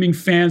screaming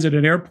fans at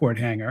an airport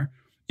hangar.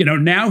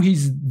 Now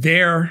he's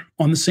there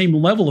on the same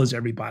level as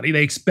everybody.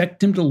 They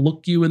expect him to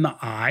look you in the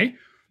eye.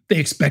 They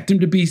expect him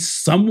to be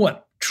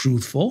somewhat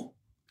truthful.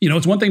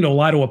 It's one thing to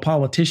lie to a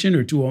politician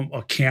or to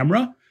a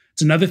camera.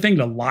 It's another thing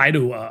to lie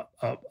to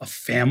a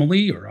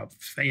family or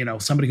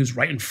somebody who's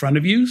right in front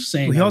of you,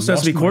 saying, well, he also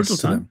has to be cordial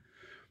to them.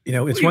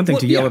 It's one thing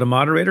to yell at a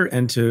moderator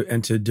and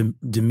to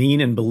demean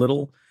and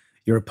belittle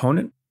your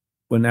opponent.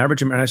 When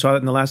average, and I saw that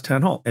in the last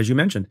town hall, as you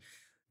mentioned,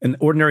 an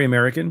ordinary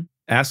American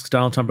asks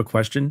Donald Trump a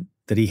question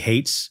that he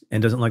hates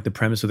and doesn't like the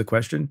premise of the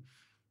question.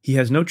 He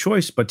has no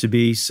choice but to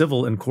be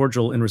civil and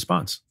cordial in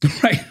response.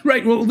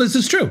 Right. Well, this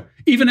is true.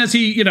 Even as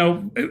he,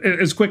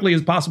 as quickly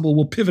as possible,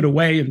 will pivot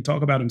away and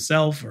talk about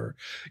himself, or,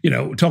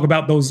 talk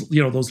about those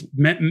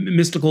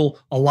mystical,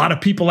 a lot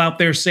of people out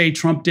there say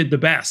Trump did the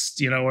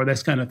best, or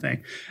this kind of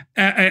thing.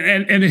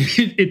 And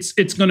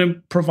it's going to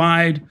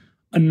provide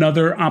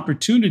another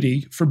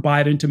opportunity for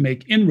Biden to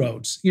make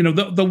inroads.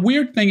 The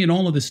weird thing in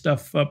all of this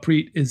stuff,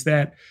 Preet, is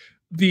that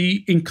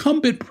the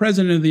incumbent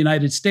president of the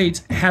United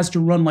States has to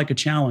run like a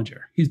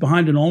challenger. He's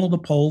behind in all of the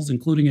polls,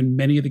 including in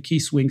many of the key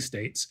swing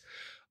states.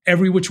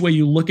 every which way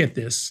you look at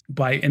this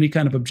by any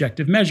kind of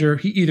objective measure,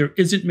 he either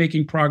isn't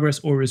making progress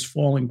or is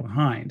falling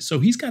behind. So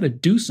he's got to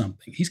do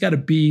something. He's got to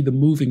be the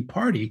moving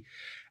party.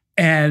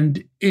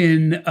 And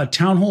in a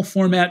town hall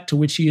format to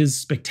which he is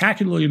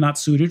spectacularly not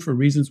suited for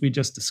reasons we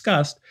just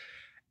discussed,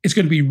 it's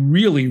going to be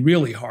really,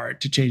 really hard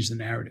to change the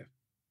narrative.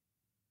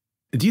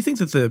 Do you think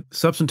that the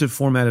substantive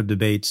format of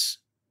debates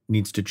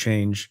needs to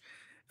change?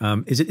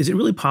 Is it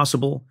really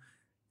possible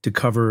to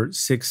cover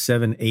 6,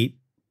 7, 8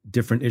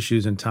 different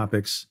issues and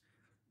topics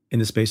in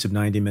the space of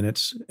 90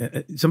 minutes?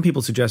 Some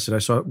people suggested, I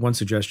saw one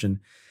suggestion,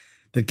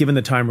 that given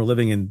the time we're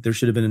living in, there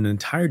should have been an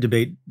entire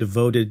debate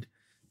devoted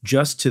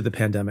just to the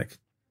pandemic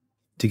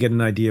to get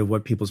an idea of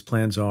what people's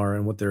plans are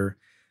and what their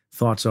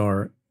thoughts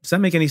are. Does that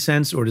make any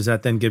sense, or does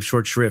that then give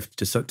short shrift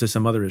to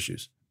some other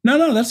issues?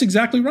 No, that's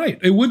exactly right.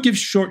 It would give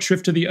short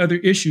shrift to the other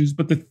issues,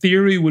 but the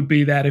theory would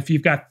be that if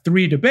you've got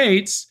 3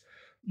 debates,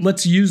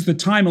 let's use the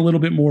time a little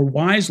bit more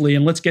wisely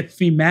and let's get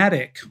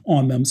thematic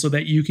on them so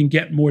that you can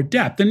get more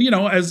depth. And,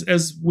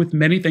 as with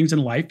many things in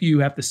life, you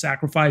have to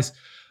sacrifice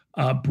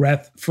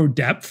breadth for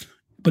depth.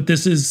 But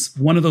this is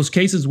one of those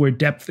cases where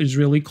depth is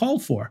really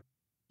called for.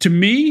 To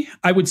me,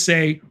 I would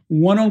say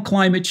 1 on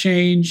climate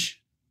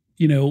change,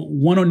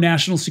 1 on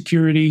national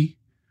security,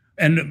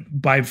 and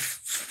by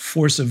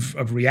force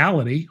of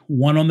reality,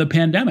 1 on the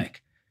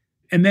pandemic.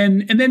 And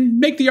then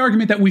make the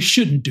argument that we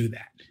shouldn't do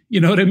that. You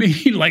know what I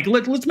mean? Like,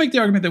 let's make the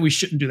argument that we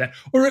shouldn't do that.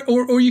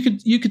 Or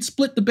you could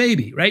split the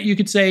baby, right? You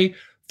could say,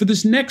 for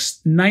this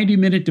next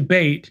 90-minute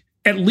debate,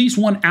 at least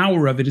 1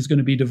 hour of it is going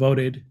to be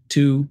devoted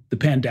to the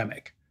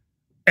pandemic.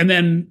 And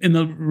then in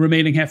the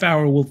remaining half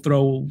hour, we'll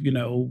throw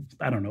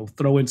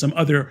in some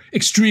other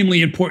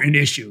extremely important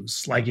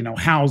issues like,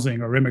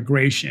 housing or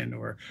immigration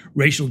or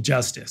racial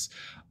justice.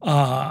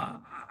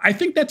 I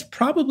think that's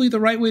probably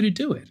the right way to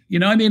do it.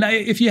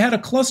 If you had a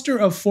cluster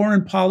of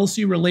foreign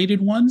policy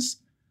related ones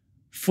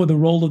for the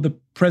role of the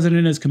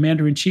president as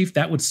commander in chief,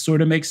 that would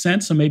sort of make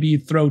sense. So maybe you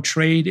throw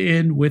trade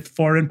in with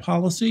foreign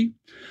policy.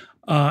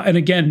 And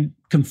again,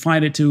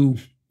 confine it to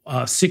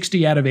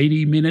 60 out of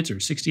 80 minutes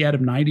or 60 out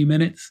of 90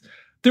 minutes.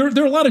 There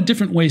are a lot of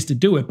different ways to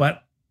do it,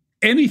 but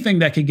anything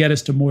that could get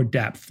us to more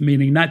depth,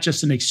 meaning not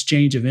just an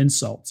exchange of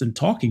insults and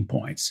talking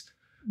points,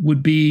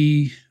 would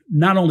be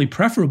not only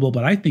preferable,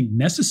 but I think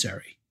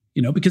necessary,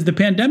 because the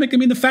pandemic,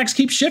 the facts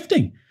keep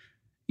shifting.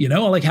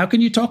 How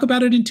can you talk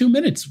about it in 2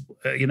 minutes?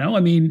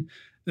 Literally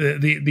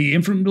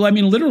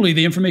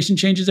the information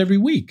changes every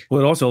week.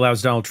 Well, it also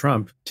allows Donald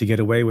Trump to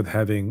get away with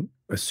having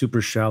a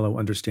super shallow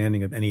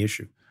understanding of any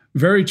issue.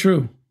 Very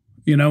true.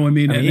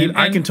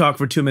 I can talk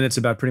for 2 minutes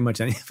about pretty much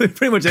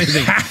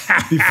anything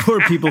before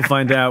people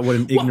find out what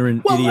an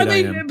ignorant idiot I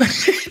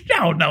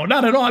am. No,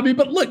 not at all.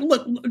 But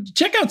look,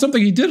 check out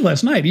something he did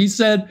last night. He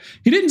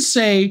didn't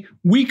say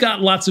we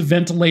got lots of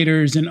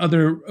ventilators and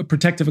other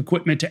protective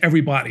equipment to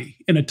everybody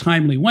in a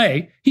timely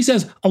way. He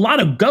says a lot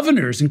of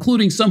governors,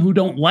 including some who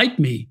don't like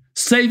me,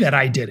 say that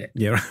I did it.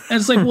 Yeah. And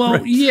it's like, well,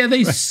 right.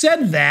 They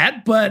said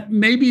that, but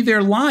maybe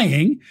they're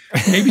lying.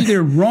 Maybe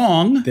they're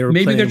wrong.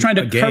 Maybe they're trying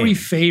to curry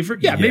favor.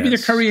 Yeah, yes. Maybe they're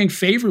currying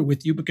favor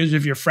with you because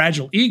of your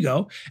fragile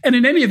ego. And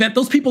in any event,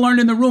 those people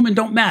aren't in the room and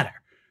don't matter.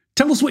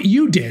 Tell us what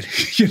you did,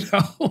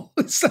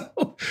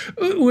 So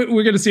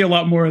we're going to see a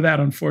lot more of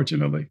that,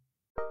 unfortunately.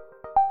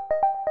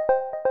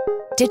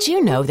 Did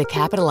you know the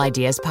Capital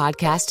Ideas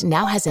podcast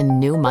now has a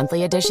new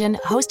monthly edition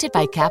hosted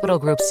by Capital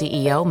Group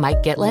CEO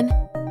Mike Gitlin?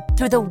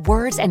 Through the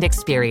words and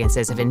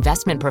experiences of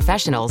investment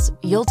professionals,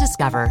 you'll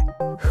discover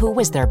who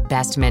was their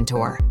best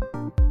mentor,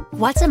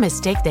 what's a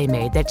mistake they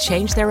made that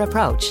changed their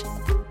approach,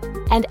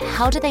 and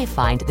how do they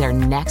find their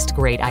next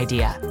great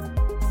idea.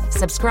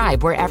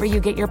 Subscribe wherever you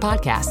get your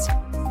podcasts.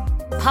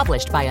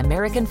 Published by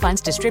American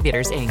Funds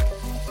Distributors, Inc.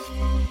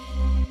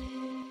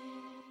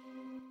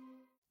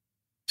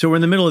 So we're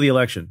in the middle of the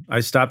election. I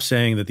stopped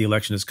saying that the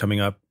election is coming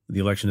up. The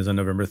election is on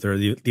November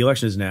 3rd. The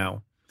election is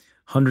now.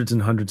 Hundreds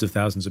and hundreds of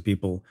thousands of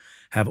people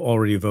have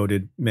already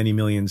voted, many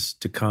millions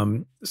to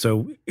come.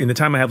 So in the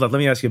time I have left, let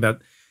me ask you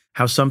about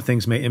how some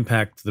things may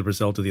impact the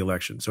result of the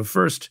election. So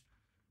first,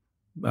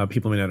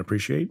 people may not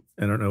appreciate,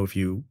 I don't know if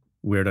you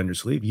wear it on your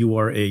sleeve, you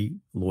are a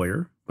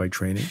lawyer by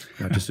training,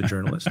 not just a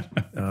journalist.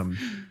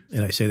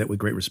 And I say that with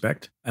great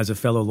respect. As a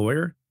fellow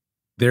lawyer,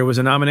 there was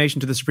a nomination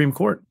to the Supreme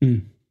Court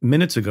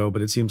minutes ago,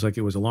 but it seems like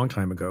it was a long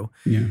time ago.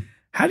 Yeah.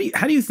 How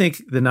do you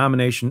think the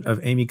nomination of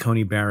Amy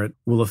Coney Barrett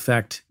will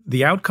affect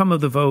the outcome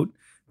of the vote,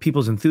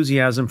 people's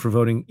enthusiasm for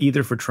voting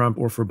either for Trump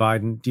or for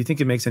Biden? Do you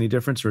think it makes any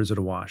difference, or is it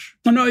a wash?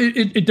 No,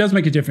 it does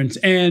make a difference.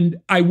 And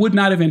I would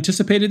not have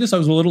anticipated this. I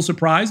was a little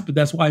surprised, but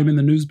that's why I'm in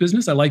the news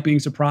business. I like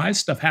being surprised.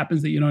 Stuff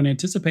happens that you don't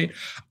anticipate.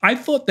 I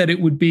thought that it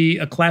would be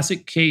a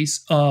classic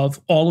case of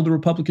all of the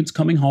Republicans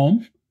coming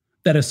home,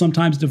 that a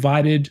sometimes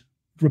divided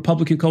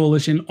Republican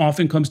coalition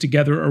often comes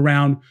together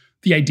around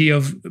the idea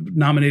of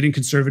nominating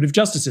conservative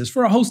justices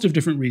for a host of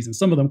different reasons,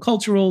 some of them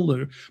cultural.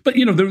 But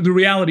the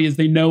reality is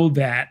they know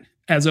that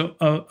as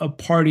a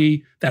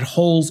party that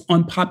holds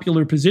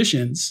unpopular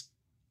positions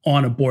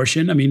on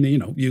abortion,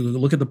 you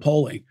look at the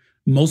polling.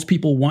 Most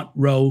people want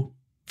Roe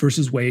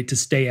versus Wade to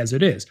stay as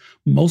it is.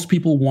 Most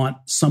people want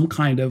some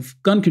kind of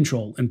gun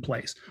control in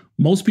place.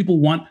 Most people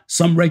want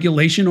some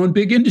regulation on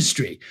big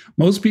industry.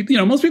 Most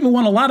people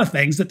want a lot of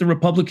things that the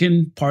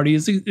Republican Party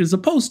is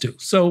opposed to.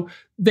 So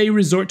they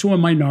resort to a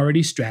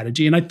minority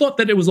strategy. And I thought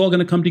that it was all going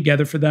to come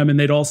together for them, and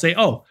they'd all say,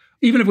 oh,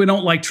 even if we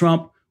don't like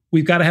Trump,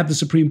 we've got to have the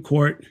Supreme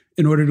Court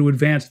in order to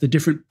advance the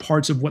different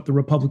parts of what the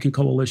Republican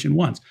coalition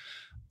wants.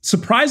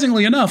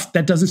 Surprisingly enough,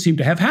 that doesn't seem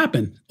to have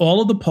happened.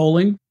 All of the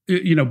polling,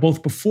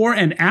 both before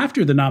and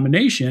after the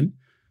nomination,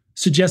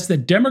 suggests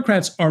that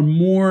Democrats are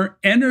more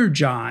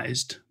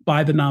energized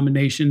by the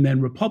nomination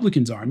than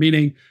Republicans are,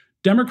 meaning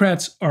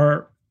Democrats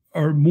are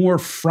more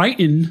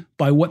frightened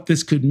by what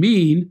this could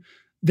mean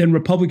than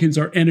Republicans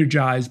are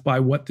energized by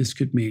what this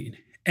could mean.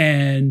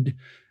 And,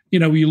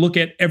 you look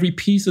at every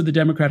piece of the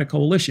Democratic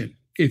coalition.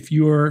 If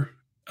you're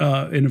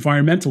an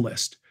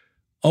environmentalist,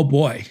 oh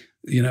boy,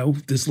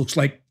 this looks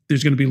like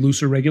there's going to be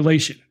looser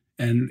regulation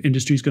and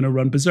industry's going to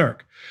run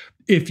berserk.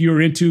 If you're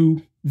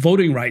into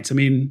voting rights,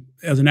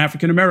 as an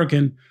African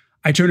American,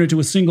 I turn into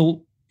a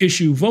single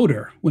issue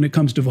voter when it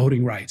comes to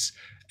voting rights.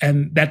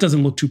 And that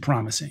doesn't look too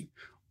promising.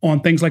 On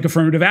things like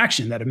affirmative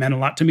action, that have meant a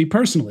lot to me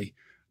personally,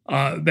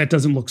 that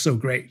doesn't look so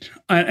great.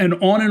 And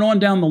on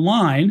down the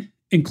line,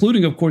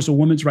 including, of course, a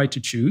woman's right to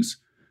choose,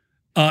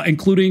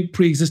 including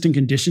pre-existing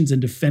conditions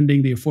and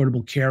defending the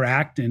Affordable Care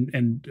Act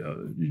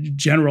and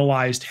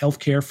generalized health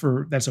care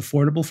that's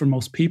affordable for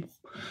most people.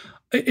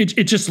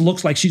 It just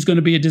looks like she's going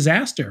to be a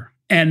disaster.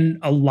 And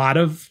a lot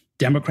of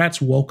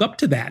Democrats woke up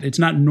to that. It's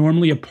not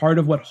normally a part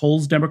of what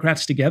holds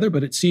Democrats together,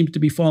 but it seems to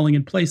be falling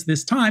in place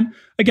this time.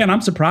 Again,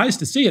 I'm surprised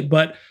to see it,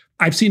 but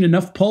I've seen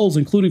enough polls,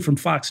 including from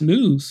Fox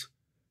News,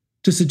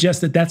 to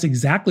suggest that that's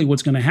exactly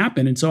what's going to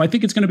happen. And so I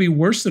think it's going to be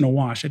worse than a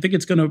wash. I think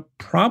it's going to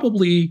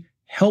probably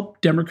help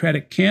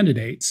Democratic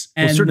candidates.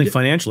 And certainly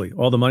financially,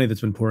 all the money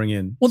that's been pouring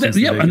in. Well,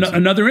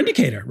 another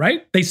indicator,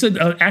 right? They said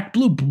Act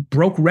Blue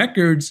broke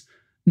records,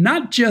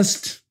 not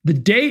just the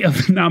day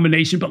of the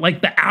nomination, but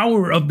like the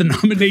hour of the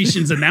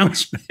nomination's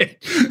announcement.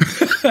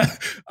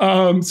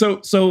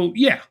 So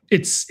yeah,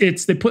 it's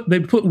they put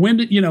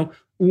wind.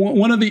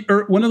 One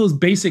of those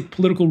basic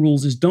political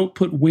rules is don't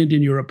put wind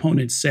in your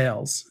opponent's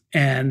sails.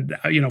 And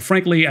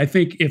frankly, I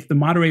think if the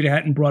moderator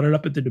hadn't brought it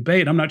up at the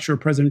debate, I'm not sure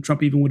President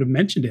Trump even would have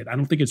mentioned it. I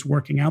don't think it's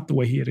working out the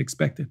way he had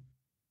expected.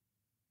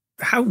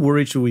 How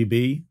worried should we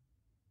be,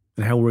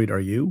 and how worried are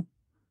you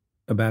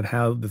about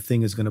how the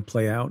thing is going to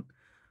play out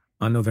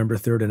on November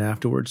 3rd and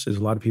afterwards, as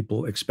a lot of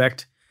people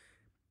expect,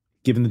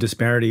 given the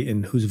disparity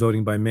in who's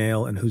voting by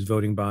mail and who's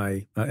voting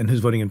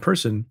in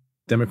person,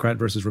 Democrat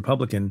versus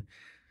Republican?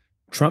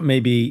 Trump may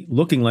be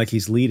looking like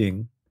he's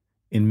leading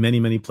in many,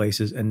 many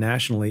places, and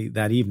nationally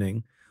that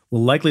evening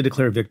will likely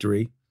declare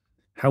victory.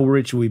 How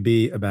worried should we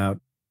be about,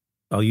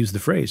 I'll use the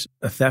phrase,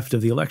 a theft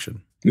of the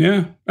election?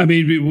 Yeah.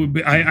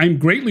 I'm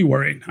greatly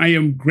worried. I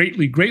am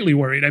greatly, greatly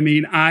worried.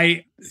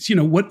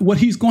 What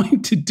he's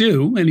going to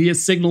do, and he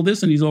has signaled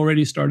this and he's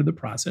already started the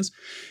process,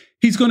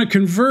 he's going to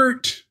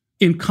convert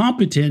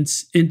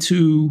incompetence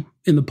into,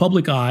 in the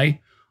public eye,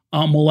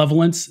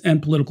 malevolence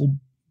and political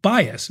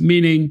bias,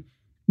 meaning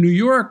New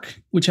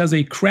York, which has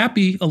a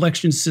crappy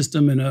election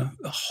system and a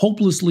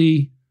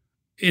hopelessly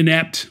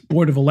inept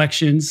board of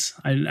elections.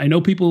 I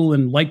know people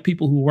and like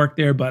people who work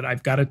there, but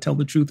I've got to tell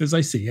the truth as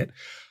I see it.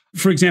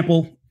 For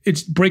example,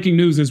 it's breaking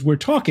news as we're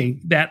talking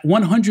that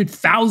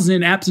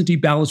 100,000 absentee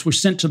ballots were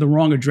sent to the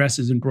wrong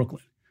addresses in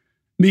Brooklyn.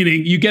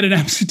 Meaning you get an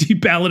absentee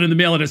ballot in the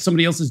mail, it has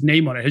somebody else's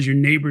name on it, has your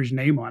neighbor's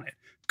name on it.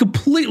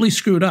 Completely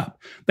screwed up.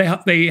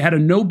 They had a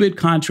no-bid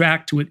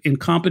contract to an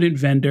incompetent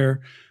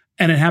vendor,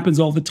 and it happens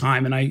all the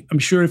time. And I'm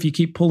sure if you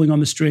keep pulling on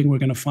the string, we're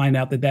going to find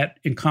out that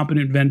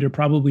incompetent vendor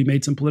probably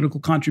made some political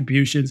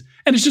contributions.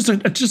 And it's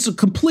just a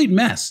complete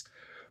mess.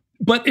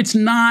 But it's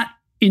not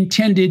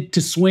intended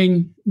to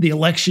swing the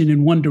election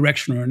in one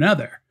direction or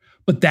another.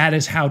 But that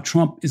is how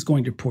Trump is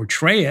going to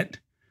portray it.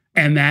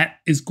 And that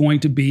is going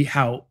to be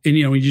how,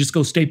 you just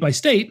go state by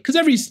state, because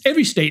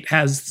every state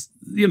has,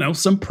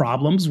 some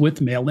problems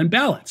with mail-in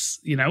ballots.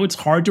 It's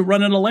hard to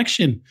run an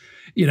election,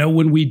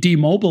 when we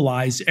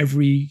demobilize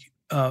every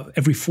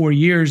 4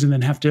 years and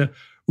then have to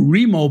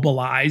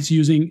remobilize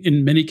using,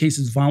 in many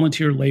cases,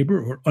 volunteer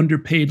labor or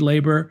underpaid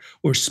labor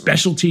or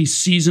specialty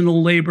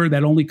seasonal labor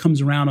that only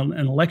comes around on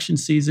an election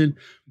season.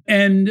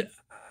 And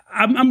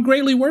I'm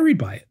greatly worried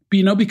by it,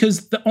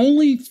 because the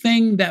only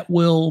thing that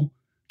will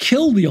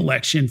kill the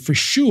election for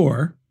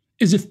sure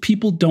is if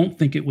people don't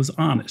think it was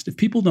honest, if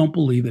people don't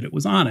believe that it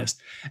was honest.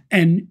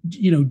 And,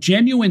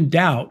 genuine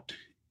doubt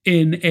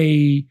in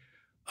we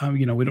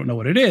don't know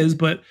what it is,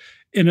 but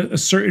in a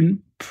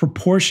certain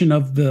proportion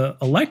of the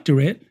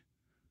electorate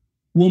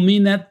will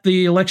mean that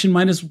the election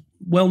might as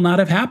well not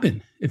have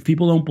happened if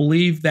people don't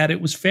believe that it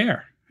was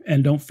fair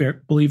and don't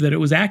believe that it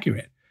was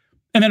accurate.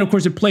 And then, of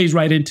course, it plays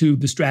right into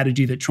the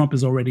strategy that Trump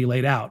has already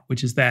laid out,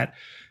 which is that,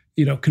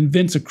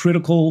 convince a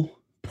critical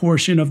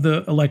portion of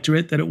the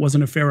electorate that it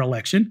wasn't a fair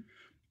election,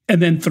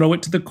 and then throw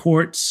it to the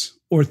courts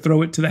or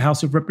throw it to the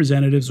House of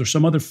Representatives or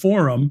some other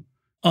forum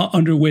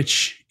under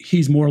which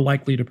he's more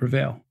likely to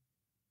prevail.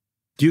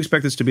 Do you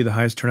expect this to be the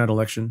highest turnout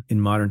election in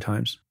modern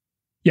times?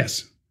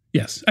 Yes.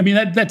 I mean,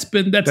 that's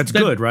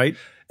good, right?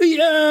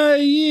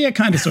 Yeah,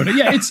 kind of, sort of.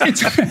 Yeah, it's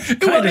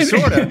kind of,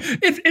 sort of.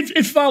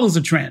 It follows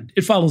a trend.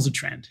 It follows a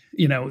trend,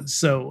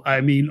 So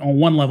I mean, on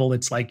one level,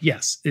 it's like,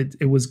 yes,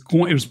 it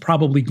was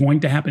probably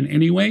going to happen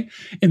anyway.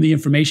 In the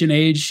information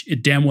age,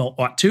 it damn well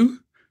ought to,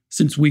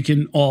 since we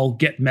can all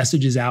get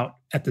messages out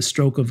at the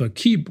stroke of a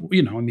keyboard.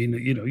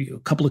 A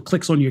couple of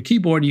clicks on your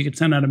keyboard, you can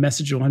send out a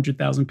message to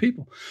 100,000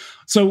 people.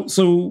 So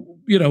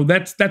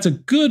that's a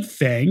good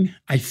thing,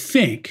 I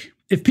think.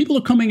 If people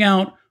are coming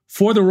out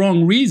for the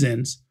wrong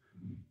reasons,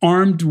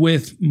 armed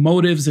with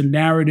motives and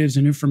narratives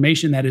and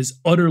information that is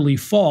utterly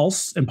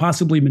false and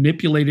possibly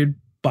manipulated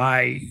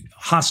by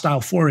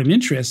hostile foreign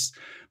interests,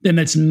 then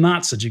that's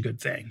not such a good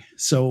thing.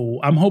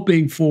 So I'm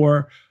hoping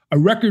for a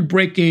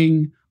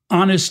record-breaking,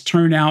 honest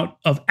turnout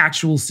of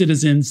actual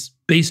citizens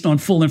based on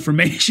full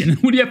information.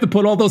 When you have to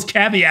put all those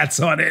caveats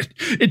on it,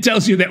 it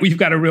tells you that we've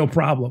got a real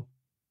problem.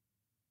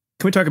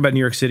 Can we talk about New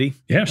York City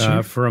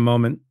sure. For a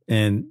moment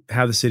and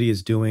how the city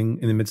is doing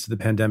in the midst of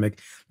the pandemic?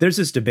 There's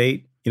this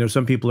debate.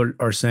 Some people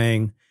are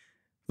saying,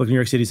 look, New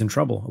York City's in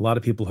trouble. A lot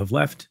of people have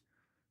left.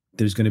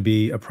 There's going to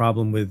be a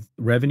problem with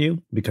revenue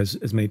because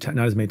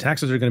not as many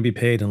taxes are going to be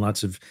paid and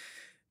lots of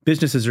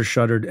businesses are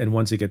shuttered. And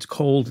once it gets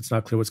cold, it's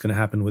not clear what's going to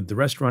happen with the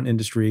restaurant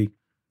industry,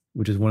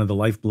 which is one of the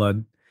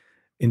lifeblood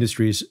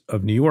industries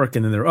of New York.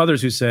 And then there are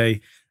others who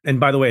say, and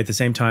by the way, at the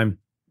same time,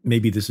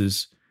 maybe this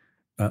is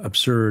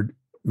absurd.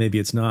 Maybe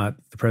it's not.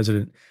 The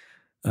president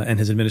and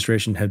his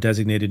administration have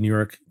designated New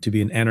York to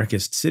be an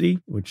anarchist city,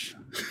 which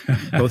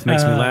both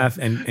makes me laugh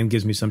and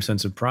gives me some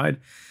sense of pride.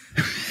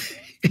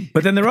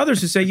 But then there are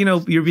others who say,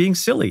 you're being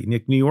silly.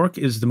 New York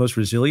is the most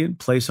resilient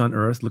place on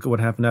earth. Look at what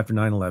happened after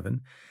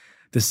 9/11.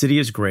 The city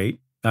is great.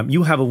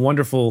 You have a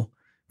wonderful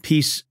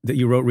piece that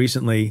you wrote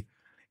recently,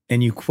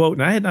 and you quote,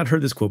 and I had not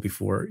heard this quote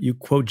before, you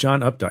quote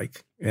John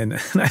Updike. And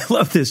I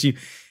love this. You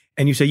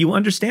say, you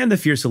understand the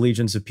fierce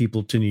allegiance of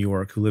people to New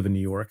York who live in New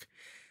York.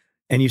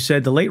 And you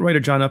said the late writer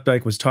John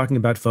Updike was talking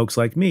about folks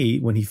like me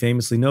when he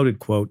famously noted,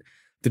 quote,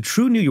 the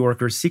true New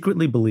Yorker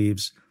secretly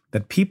believes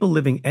that people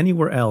living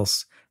anywhere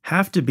else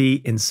have to be,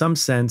 in some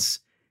sense,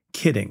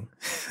 kidding,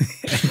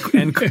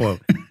 end quote.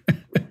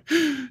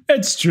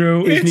 It's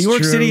true. Is New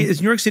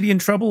York City in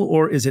trouble,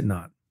 or is it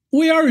not?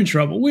 We are in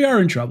trouble. We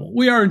are in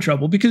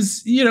trouble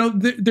because,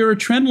 there are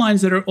trend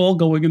lines that are all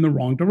going in the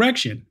wrong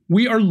direction.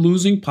 We are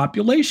losing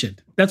population.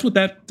 That's what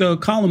that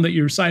column that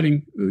you're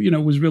citing,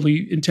 was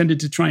really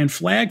intended to try and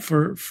flag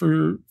for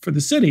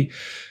the city.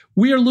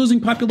 We are losing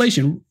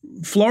population.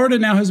 Florida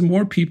now has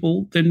more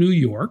people than New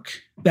York.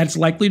 That's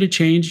likely to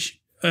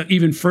change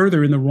even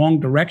further in the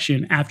wrong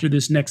direction after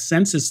this next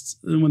census,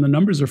 when the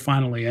numbers are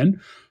finally in.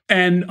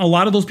 And a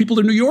lot of those people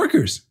are New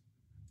Yorkers.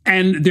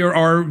 And there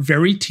are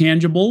very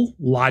tangible,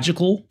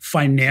 logical,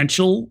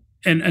 financial,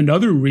 and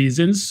other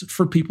reasons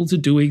for people to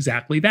do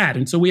exactly that.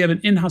 And so we have an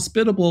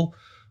inhospitable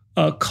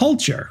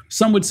culture.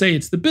 Some would say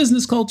it's the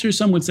business culture.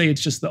 Some would say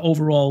it's just the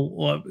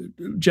overall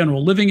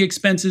general living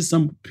expenses.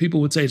 Some people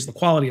would say it's the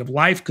quality of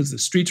life because the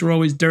streets are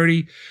always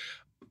dirty.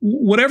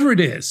 Whatever it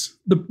is,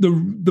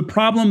 the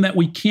problem that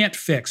we can't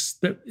fix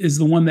that is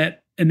the one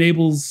that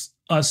enables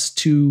us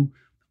to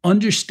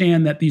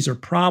understand that these are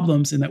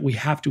problems and that we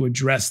have to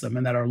address them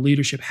and that our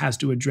leadership has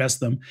to address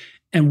them.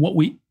 And what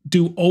we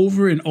do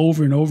over and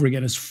over and over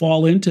again is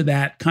fall into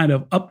that kind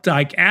of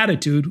Updike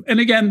attitude.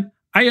 And again,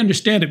 I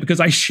understand it because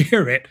I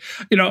share it.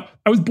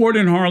 I was born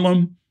in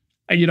Harlem.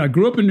 I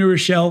grew up in New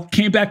Rochelle,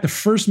 came back the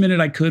first minute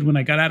I could when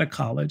I got out of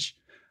college,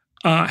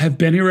 have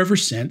been here ever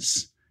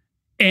since.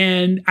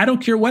 And I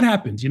don't care what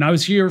happens. I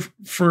was here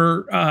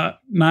for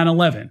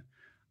 9/11.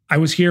 I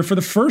was here for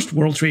the first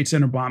World Trade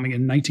Center bombing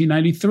in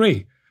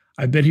 1993.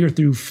 I've been here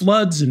through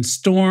floods and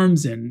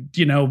storms and,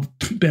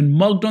 been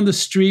mugged on the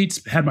streets,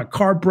 had my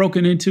car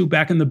broken into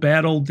back in the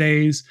bad old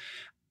days,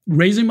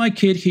 raising my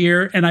kid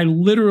here. And I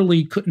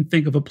literally couldn't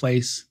think of a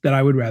place that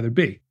I would rather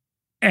be.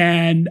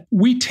 And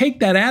we take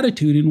that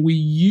attitude and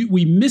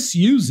we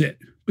misuse it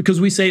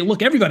because we say,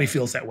 look, everybody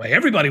feels that way.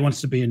 Everybody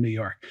wants to be in New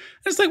York.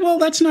 And it's like, well,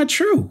 that's not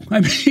true.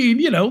 I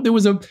mean,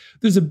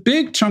 there's a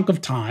big chunk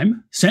of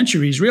time,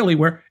 centuries really,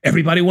 where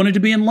everybody wanted to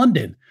be in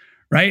London,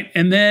 right?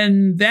 And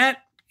then that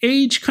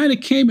age kind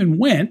of came and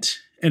went,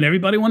 and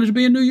everybody wanted to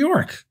be in New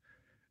York.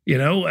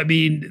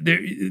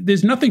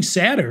 There's nothing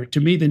sadder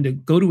to me than to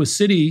go to a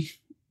city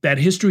that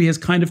history has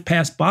kind of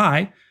passed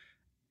by,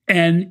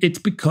 and it's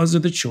because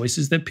of the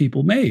choices that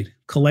people made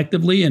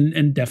collectively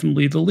and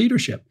definitely the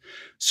leadership.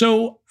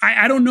 So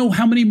I don't know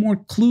how many more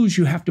clues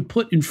you have to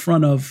put in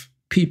front of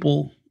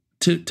people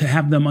to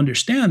have them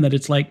understand that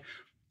it's like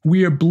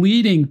we are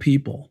bleeding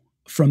people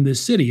from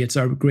this city. It's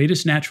our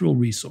greatest natural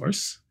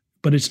resource.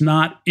 But it's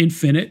not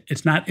infinite,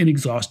 it's not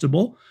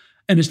inexhaustible,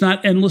 and it's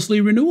not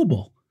endlessly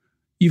renewable.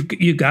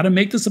 You've got to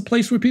make this a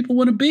place where people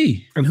want to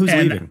be. And who's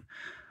leaving?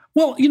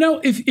 Well,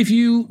 if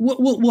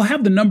we'll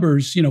have the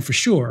numbers, for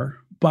sure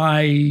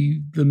by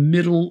the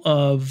middle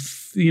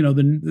of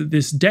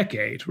this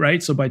decade,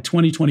 right? So by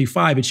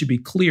 2025, it should be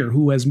clear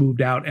who has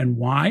moved out and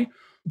why.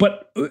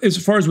 But as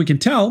far as we can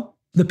tell,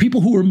 the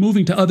people who are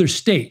moving to other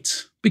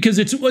states, because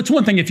it's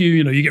one thing if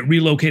you get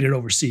relocated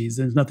overseas,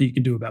 there's nothing you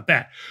can do about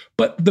that.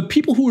 But the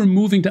people who are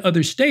moving to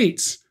other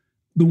states,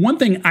 the one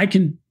thing I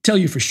can tell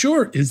you for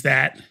sure is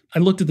that I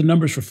looked at the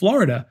numbers for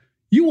Florida.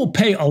 You will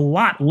pay a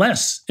lot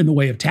less in the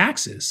way of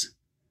taxes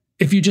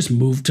if you just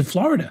move to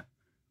Florida.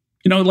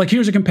 Like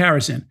here's a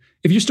comparison.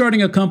 If you're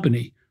starting a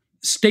company,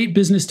 state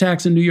business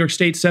tax in New York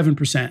State,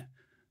 7%.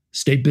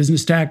 State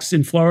business tax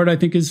in Florida, I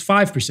think, is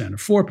 5%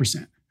 or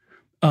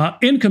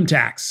 4%. Income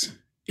tax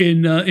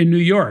in New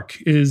York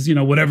is,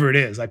 whatever it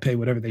is. I pay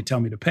whatever they tell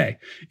me to pay.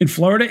 In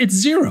Florida, it's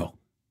zero.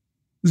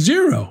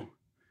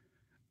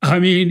 I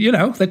mean,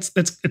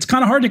 it's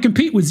kind of hard to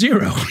compete with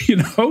zero,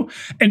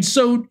 And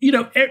so,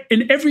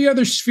 in every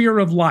other sphere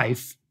of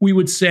life, we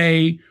would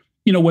say,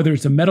 whether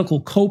it's a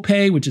medical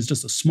copay, which is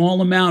just a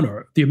small amount,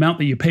 or the amount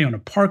that you pay on a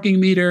parking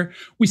meter,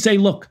 we say,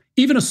 look,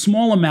 even a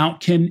small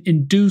amount can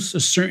induce a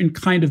certain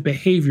kind of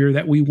behavior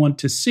that we want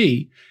to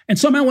see. And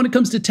somehow when it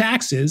comes to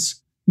taxes,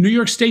 New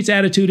York State's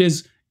attitude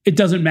is it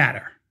doesn't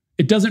matter.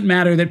 It doesn't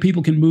matter that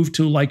people can move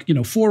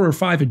to 4 or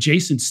 5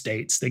 adjacent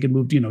states. They can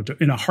move,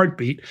 in a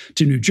heartbeat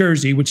to New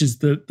Jersey, which is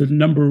the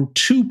number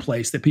 2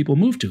 place that people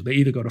move to. They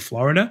either go to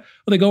Florida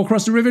or they go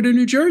across the river to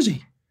New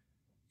Jersey.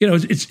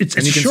 It's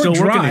a short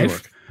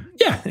drive.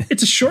 Yeah,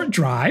 it's a short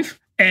drive.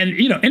 And,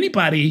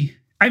 anybody,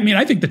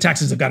 I think the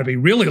taxes have got to be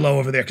really low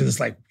over there because it's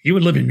like, you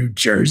would live in New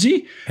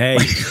Jersey? Hey,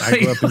 I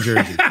grew up in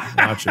Jersey.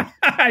 Watch it.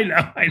 I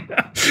know.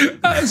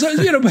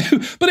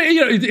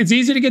 It's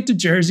easy to get to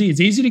Jersey. It's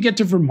easy to get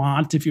to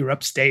Vermont if you're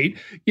upstate.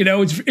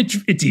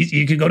 It's easy.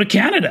 You can go to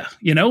Canada.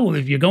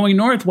 If you're going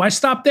north, why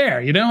stop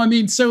there?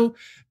 So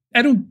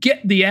I don't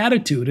get the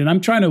attitude. And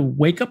I'm trying to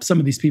wake up some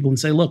of these people and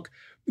say, look,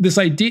 this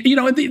idea,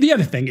 the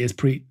other thing is,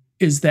 Preet,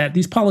 is that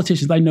these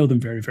politicians, I know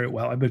them very, very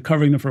well. I've been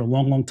covering them for a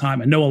long, long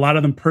time. I know a lot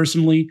of them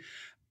personally.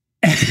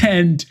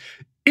 And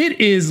it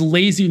is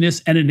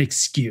laziness and an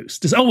excuse.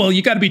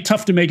 You got to be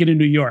tough to make it in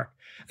New York.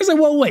 I was like,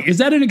 well, wait, is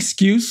that an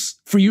excuse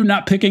for you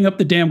not picking up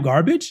the damn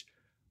garbage?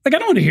 Like, I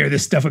don't want to hear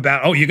this stuff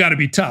about, you got to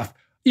be tough.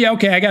 Yeah,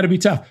 okay, I got to be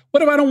tough.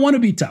 What if I don't want to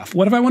be tough?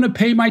 What if I want to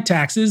pay my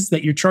taxes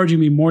that you're charging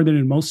me more than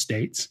in most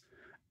states?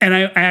 And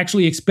I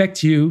actually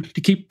expect you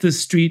to keep the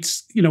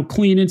streets,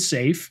 clean and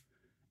safe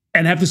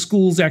and have the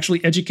schools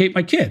actually educate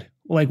my kid.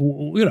 Like,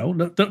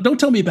 don't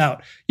tell me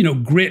about,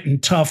 grit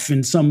and tough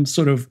and some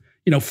sort of,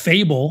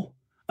 fable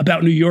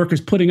about New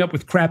Yorkers putting up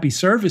with crappy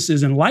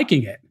services and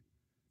liking it.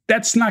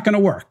 That's not going to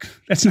work.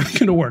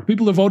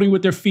 People are voting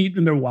with their feet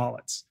and their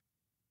wallets.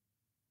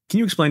 Can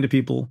you explain to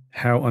people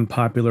how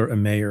unpopular a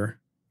mayor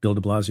Bill de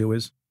Blasio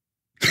is?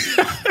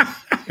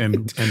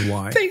 and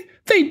why?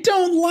 They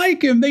don't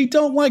like him. They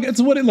don't like it.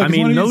 It's what it looks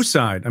like. No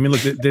side.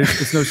 Look,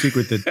 it's no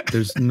secret that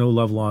there's no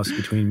love lost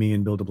between me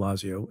and Bill de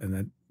Blasio, and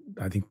that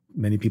I think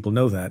many people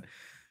know that.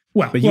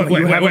 Well, wait.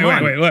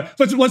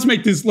 Let's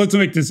make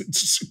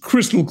this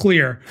crystal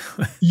clear.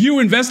 You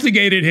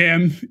investigated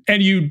him,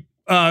 and you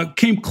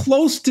came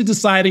close to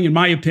deciding, in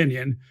my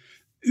opinion,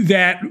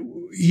 that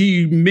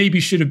he maybe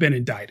should have been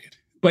indicted,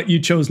 but you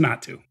chose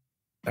not to.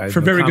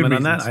 For very good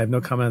reasons. I have no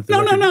comment.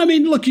 No.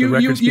 Look, the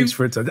record speaks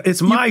for itself.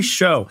 It's my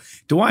show.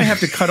 Do I have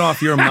to cut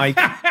off your mic,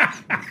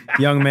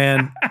 young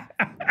man?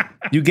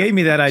 You gave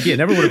me that idea. It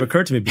never would have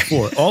occurred to me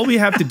before. All we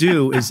have to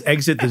do is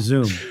exit the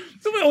Zoom.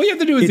 All you have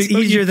to do is it's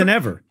easier than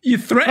ever. You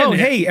threaten. Oh,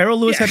 hey, Errol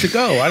Louis had to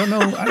go. I don't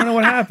know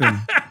what happened.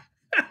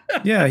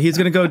 Yeah, he's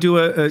going to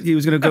go he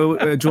was going to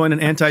go join an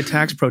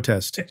anti-tax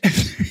protest.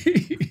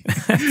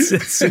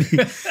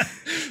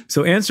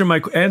 So answer my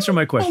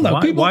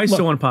question. Why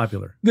so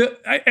unpopular?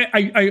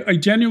 I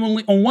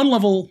genuinely, on one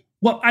level,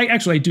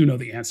 I do know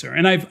the answer,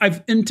 and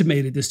I've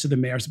intimated this to the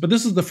mayor, but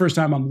this is the first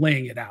time I'm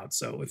laying it out.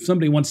 So if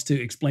somebody wants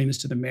to explain this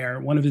to the mayor,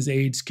 one of his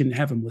aides can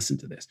have him listen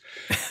to this.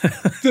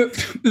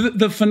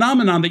 The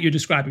phenomenon that you're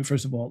describing,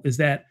 first of all, is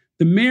that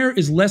the mayor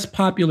is less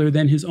popular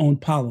than his own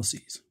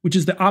policies, which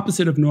is the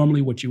opposite of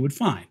normally what you would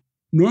find.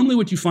 Normally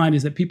what you find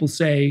is that people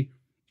say,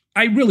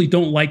 I really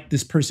don't like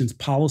this person's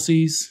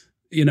policies.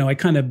 I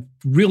kind of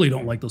really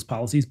don't like those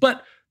policies.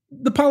 But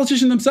the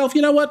politician themselves,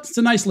 you know what? It's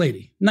a nice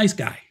lady, nice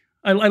guy.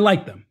 I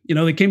like them.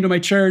 They came to my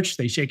church.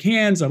 They shake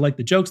hands. I like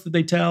the jokes that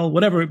they tell,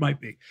 whatever it might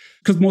be.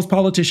 Because most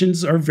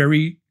politicians are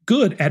very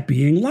good at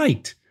being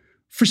liked.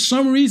 For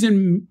some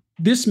reason,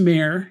 this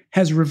mayor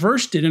has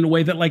reversed it in a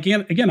way that,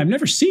 again, I've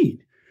never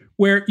seen.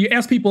 Where you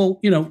ask people,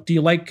 do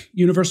you like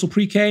universal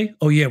pre-K?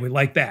 Oh, yeah, we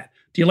like that.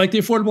 Do you like the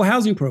affordable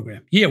housing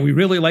program? Yeah, we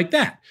really like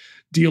that.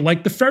 Do you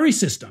like the ferry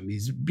system?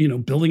 He's,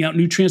 building out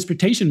new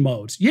transportation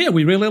modes. Yeah,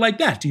 we really like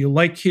that. Do you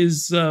like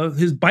his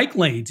bike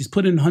lanes? He's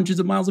put in hundreds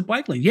of miles of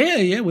bike lanes.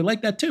 Yeah, we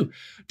like that too.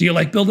 Do you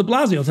like Bill de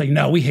Blasio? It's like,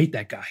 no, we hate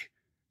that guy.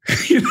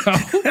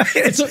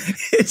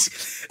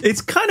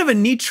 It's kind of a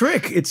neat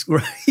trick. It's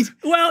right.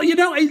 Well,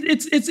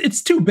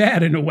 it's too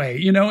bad in a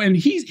way, and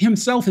he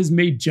himself has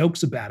made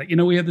jokes about it.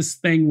 We have this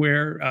thing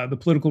where the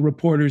political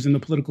reporters in the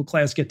political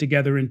class get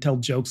together and tell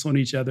jokes on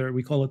each other.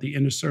 We call it the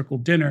inner circle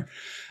dinner.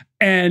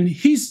 And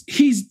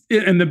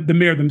the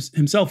mayor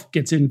himself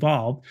gets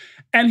involved,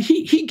 and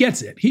he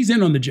gets it. He's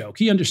in on the joke.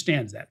 He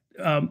understands that.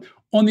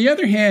 On the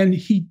other hand,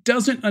 he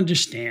doesn't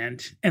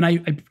understand, and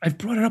I've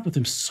brought it up with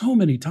him so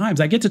many times.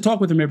 I get to talk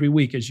with him every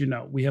week, as you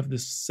know. We have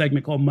this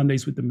segment called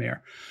Mondays with the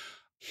Mayor.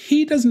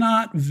 He does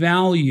not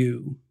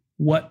value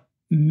what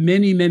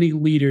many, many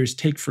leaders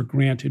take for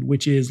granted,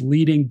 which is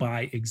leading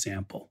by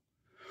example.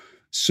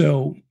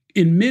 So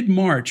in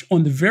mid-March,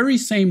 on the very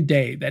same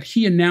day that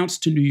he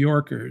announced to New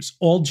Yorkers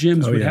all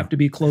gyms would have to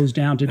be closed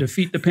down to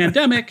defeat the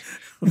pandemic,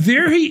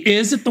 there he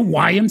is at the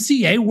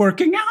YMCA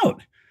working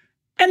out.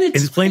 And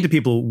explain to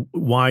people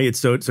why it's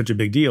such a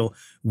big deal.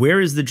 Where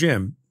is the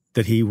gym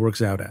that he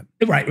works out at?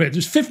 Right.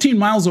 There's 15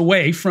 miles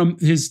away from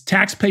his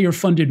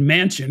taxpayer-funded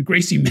mansion,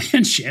 Gracie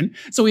Mansion.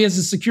 So he has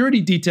a security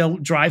detail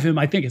drive him,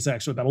 I think it's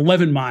actually about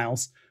 11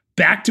 miles,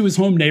 back to his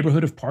home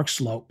neighborhood of Park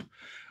Slope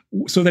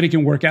so that he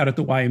can work out at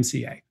the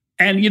YMCA.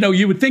 And,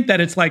 you would think that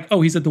it's like,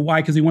 oh, he's at the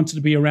Y because he wants to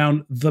be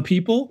around the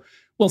people.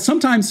 Well,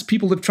 sometimes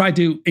people have tried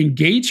to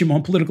engage him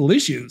on political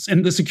issues,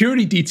 and the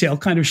security detail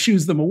kind of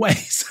shoos them away.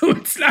 So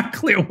it's not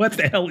clear what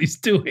the hell he's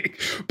doing.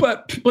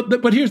 But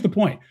here's the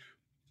point.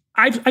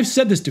 I've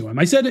said this to him.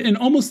 I said it in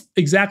almost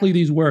exactly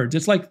these words.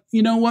 It's like,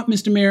 you know what,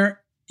 Mr.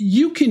 Mayor,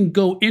 you can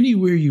go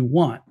anywhere you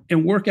want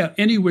and work out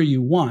anywhere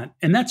you want,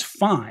 and that's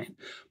fine.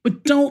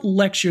 But don't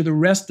lecture the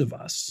rest of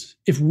us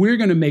if we're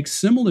going to make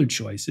similar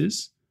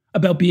choices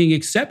about being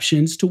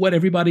exceptions to what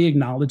everybody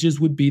acknowledges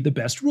would be the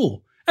best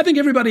rule. I think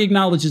everybody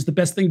acknowledges the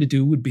best thing to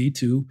do would be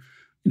to,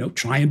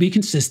 try and be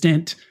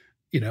consistent.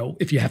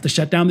 If you have to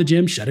shut down the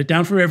gym, shut it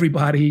down for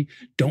everybody.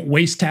 Don't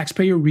waste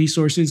taxpayer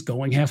resources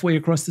going halfway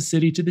across the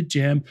city to the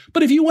gym.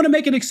 But if you want to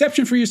make an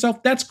exception for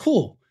yourself, that's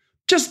cool.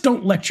 Just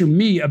don't lecture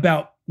me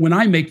about when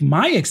I make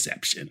my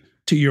exception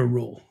to your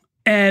rule.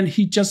 And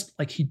he just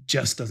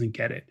doesn't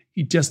get it.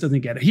 He just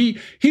doesn't get it.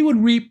 He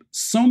would reap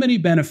so many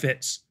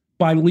benefits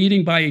by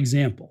leading by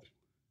example,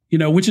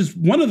 which is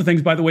one of the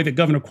things, by the way, that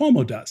Governor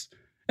Cuomo does.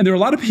 And there are a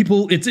lot of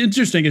people, it's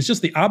interesting, it's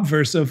just the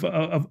obverse of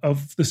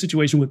the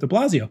situation with de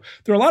Blasio.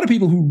 There are a lot of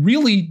people who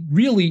really,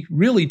 really,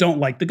 really don't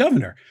like the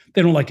governor.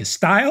 They don't like his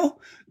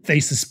style. They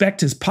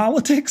suspect his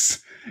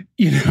politics.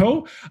 They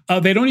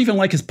don't even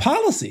like his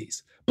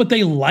policies, but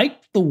they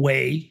like the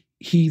way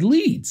he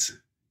leads.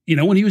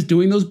 When he was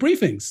doing those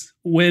briefings,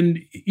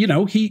 when,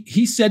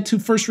 he said to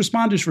first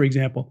responders, for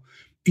example,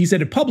 he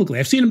said it publicly.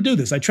 I've seen him do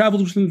this. I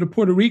traveled with him to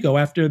Puerto Rico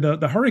after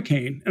the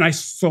hurricane, and I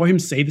saw him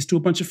say this to a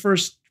bunch of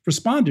first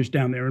responders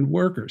down there and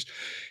workers.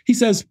 He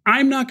says,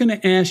 I'm not going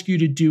to ask you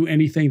to do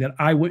anything that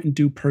I wouldn't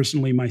do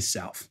personally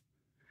myself.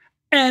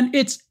 And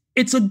it's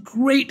a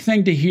great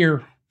thing to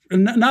hear.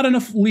 Not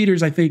enough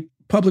leaders, I think,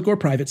 public or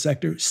private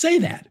sector, say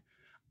that.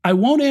 I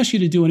won't ask you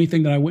to do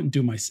anything that I wouldn't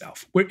do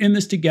myself. We're in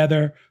this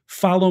together.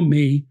 Follow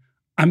me.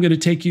 I'm going to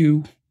take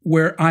you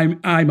where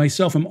I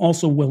myself am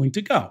also willing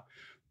to go.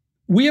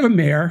 We have a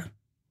mayor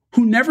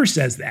who never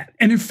says that.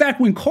 And in fact,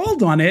 when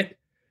called on it,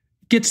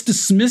 gets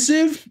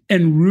dismissive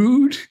and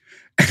rude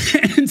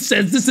and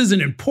says this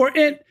isn't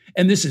important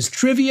and this is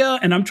trivia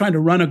and I'm trying to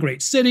run a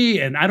great city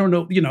and I don't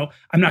know,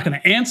 I'm not going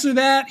to answer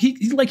that.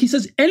 He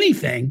says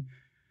anything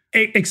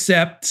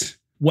except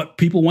what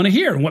people want to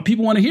hear. And what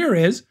people want to hear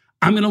is,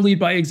 I'm going to lead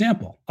by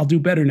example. I'll do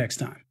better next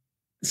time.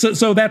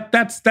 So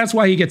that's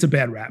why he gets a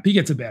bad rap. He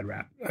gets a bad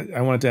rap.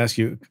 I wanted to ask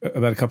you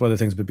about a couple other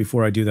things, but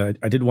before I do that,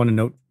 I did want to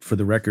note for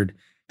the record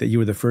that you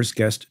were the first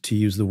guest to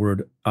use the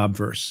word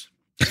obverse.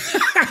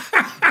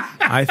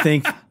 I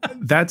think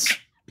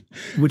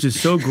which is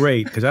so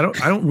great because I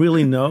don't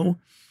really know.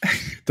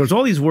 There's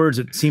all these words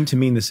that seem to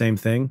mean the same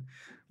thing,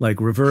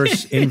 like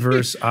reverse,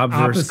 inverse,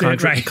 obverse,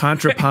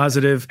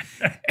 contrapositive,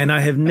 and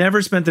I have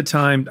never spent the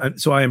time.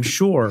 So I am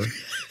sure,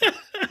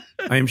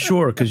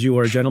 because you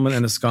are a gentleman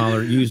and a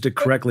scholar, used it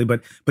correctly.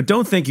 But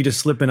don't think you just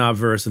slip in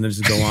obverse and then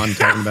just go on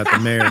talking about the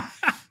mayor.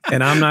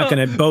 And I'm not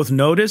going to both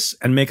notice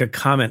and make a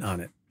comment on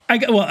it. I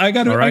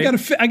got a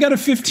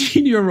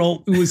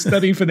 15-year-old who was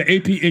studying for the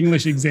AP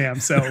English exam,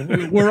 so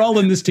we're all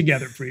in this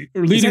together. We're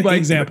leading by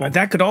example.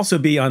 That could also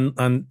be on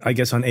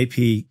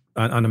AP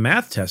on a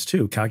math test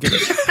too,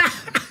 calculus.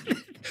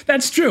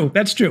 That's true.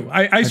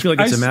 I feel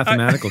like it's a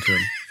mathematical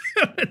term.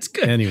 That's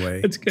good.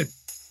 Anyway, that's good.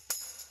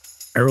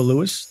 Errol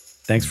Louis,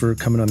 thanks for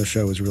coming on the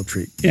show. It was a real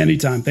treat.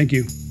 Anytime. Thank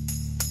you.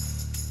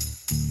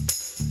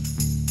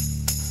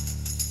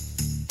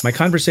 My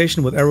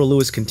conversation with Errol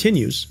Louis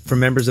continues for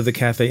members of the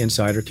Cafe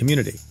Insider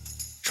community.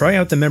 Try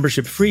out the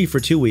membership free for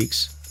 2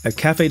 weeks at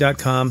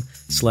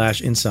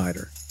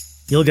cafe.com/insider.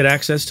 You'll get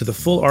access to the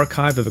full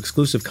archive of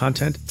exclusive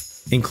content,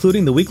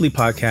 including the weekly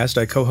podcast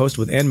I co-host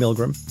with Ann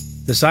Milgram,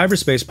 the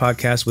Cyberspace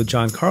podcast with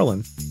John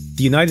Carlin,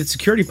 the United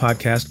Security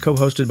podcast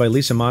co-hosted by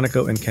Lisa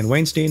Monaco and Ken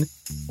Weinstein,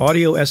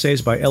 audio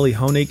essays by Ellie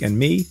Honig and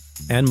me,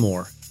 and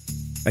more.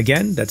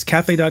 Again, that's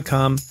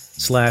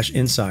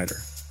cafe.com/insider.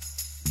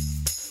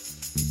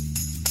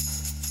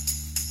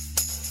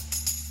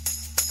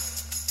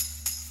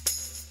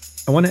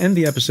 I want to end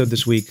the episode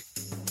this week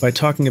by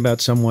talking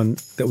about someone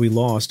that we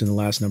lost in the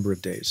last number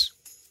of days.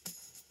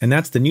 And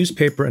that's the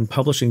newspaper and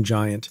publishing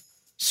giant,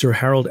 Sir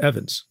Harold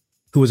Evans,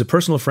 who was a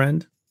personal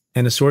friend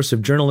and a source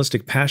of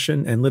journalistic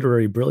passion and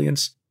literary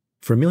brilliance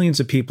for millions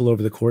of people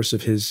over the course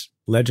of his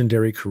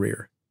legendary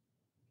career.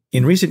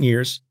 In recent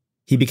years,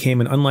 he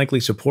became an unlikely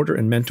supporter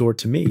and mentor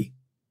to me.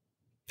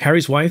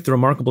 Harry's wife, the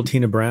remarkable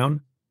Tina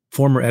Brown,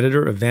 former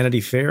editor of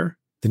Vanity Fair,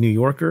 The New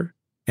Yorker,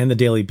 and The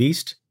Daily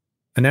Beast,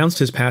 announced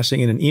his passing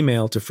in an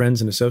email to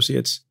friends and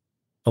associates,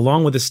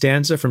 along with a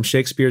stanza from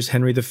Shakespeare's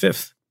Henry V,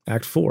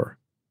 Act 4.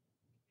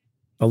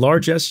 A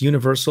largesse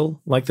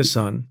universal, like the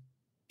sun,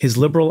 his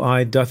liberal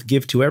eye doth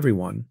give to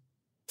everyone,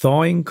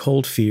 thawing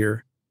cold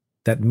fear,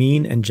 that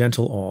mean and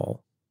gentle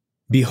all.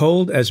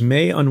 Behold, as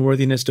may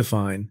unworthiness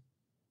define,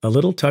 a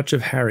little touch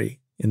of Harry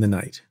in the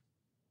night.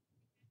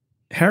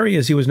 Harry,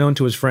 as he was known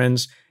to his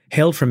friends,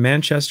 hailed from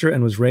Manchester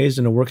and was raised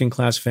in a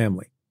working-class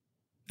family.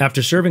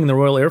 After serving in the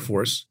Royal Air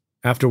Force,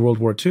 after World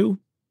War II,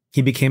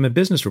 he became a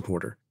business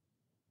reporter.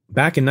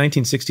 Back in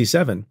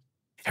 1967,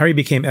 Harry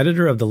became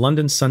editor of the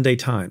London Sunday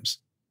Times.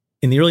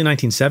 In the early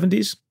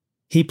 1970s,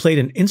 he played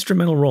an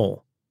instrumental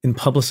role in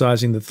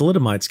publicizing the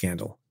thalidomide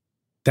scandal.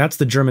 That's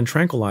the German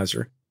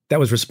tranquilizer that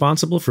was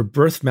responsible for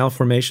birth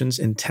malformations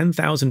in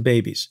 10,000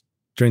 babies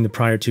during the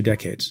prior 2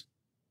 decades.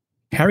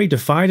 Harry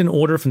defied an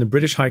order from the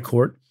British High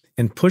Court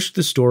and pushed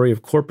the story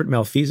of corporate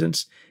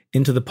malfeasance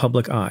into the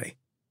public eye.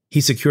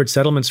 He secured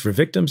settlements for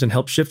victims and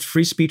helped shift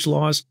free speech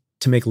laws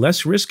to make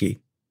less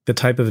risky the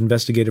type of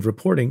investigative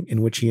reporting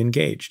in which he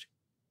engaged.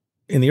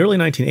 In the early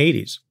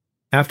 1980s,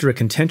 after a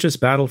contentious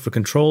battle for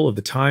control of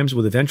the Times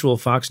with eventual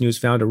Fox News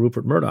founder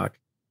Rupert Murdoch,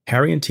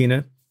 Harry and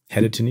Tina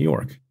headed to New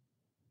York.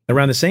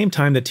 Around the same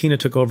time that Tina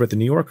took over at The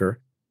New Yorker,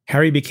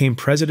 Harry became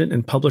president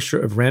and publisher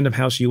of Random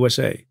House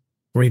USA,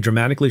 where he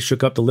dramatically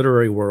shook up the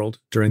literary world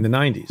during the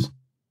 90s.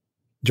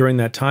 During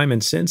that time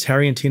and since,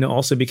 Harry and Tina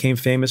also became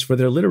famous for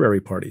their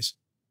literary parties,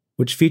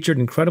 which featured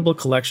incredible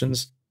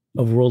collections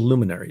of world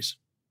luminaries.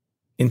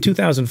 In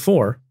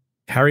 2004,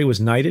 Harry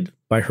was knighted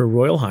by Her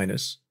Royal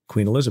Highness,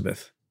 Queen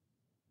Elizabeth.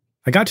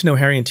 I got to know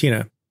Harry and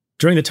Tina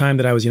during the time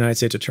that I was United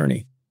States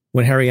Attorney,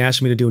 when Harry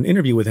asked me to do an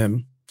interview with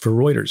him for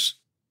Reuters.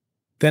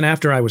 Then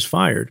after I was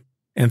fired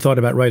and thought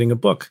about writing a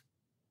book,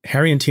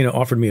 Harry and Tina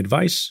offered me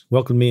advice,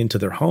 welcomed me into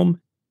their home,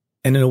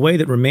 and in a way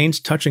that remains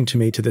touching to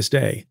me to this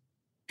day,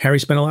 Harry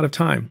spent a lot of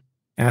time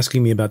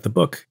asking me about the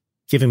book,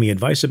 giving me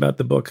advice about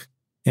the book,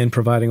 and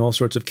providing all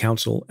sorts of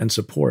counsel and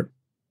support.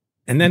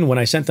 And then when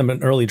I sent them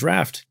an early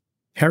draft,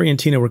 Harry and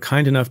Tina were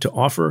kind enough to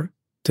offer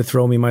to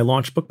throw me my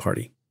launch book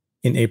party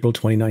in April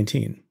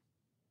 2019.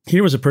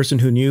 Here was a person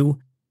who knew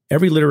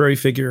every literary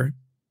figure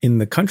in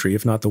the country,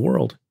 if not the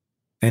world,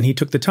 and he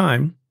took the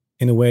time,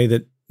 in a way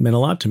that meant a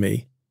lot to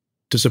me,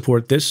 to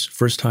support this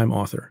first-time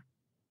author.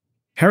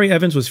 Harry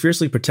Evans was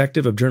fiercely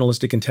protective of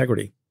journalistic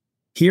integrity.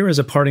 Here, as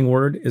a parting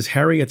word, is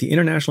Harry at the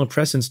International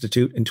Press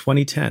Institute in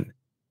 2010,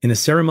 in a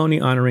ceremony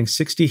honoring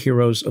 60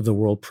 heroes of the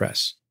world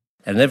press.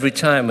 And every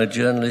time a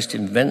journalist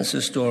invents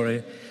a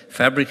story,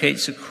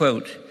 fabricates a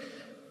quote,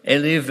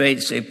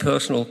 elevates a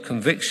personal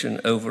conviction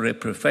over a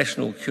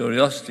professional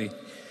curiosity,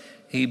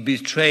 he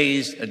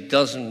betrays a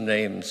dozen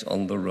names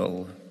on the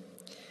roll.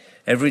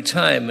 Every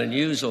time a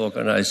news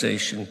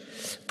organization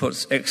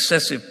puts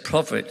excessive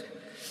profit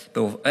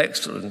before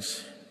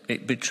excellence,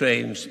 it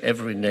betrays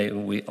every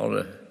name we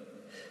honor.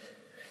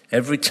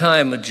 Every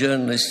time a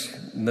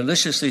journalist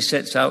maliciously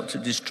sets out to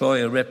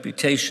destroy a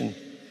reputation,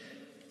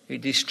 he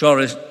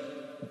dishonors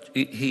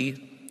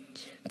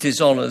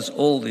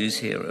all these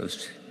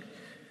heroes.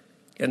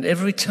 And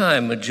every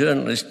time a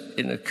journalist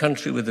in a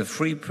country with a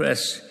free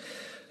press,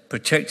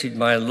 protected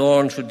by law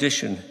and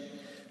tradition,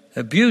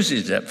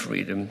 abuses that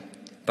freedom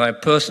by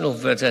personal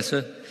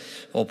vendetta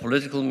or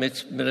political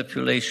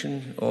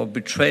manipulation or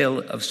betrayal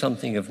of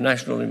something of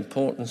national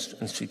importance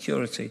and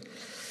security,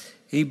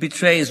 he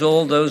betrays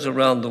all those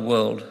around the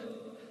world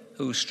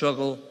who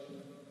struggle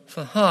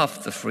for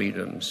half the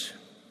freedoms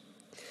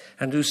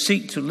and who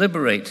seek to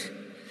liberate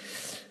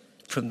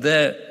from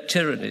their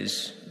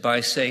tyrannies by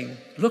saying,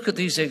 look at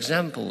these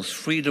examples,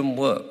 freedom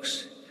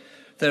works.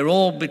 They're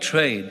all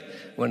betrayed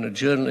when a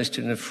journalist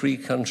in a free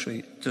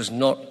country does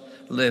not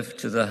live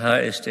to the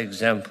highest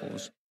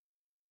examples.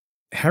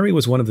 Harry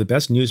was one of the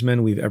best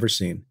newsmen we've ever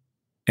seen,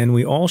 and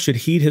we all should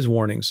heed his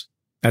warnings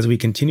as we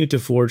continue to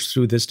forge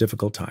through this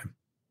difficult time.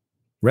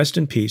 Rest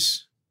in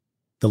peace,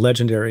 the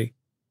legendary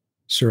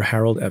Sir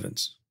Harold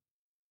Evans.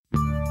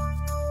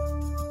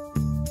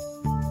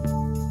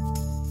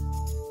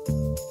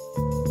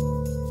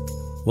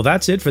 Well,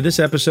 that's it for this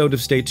episode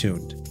of Stay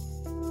Tuned.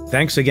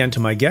 Thanks again to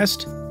my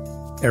guest,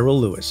 Errol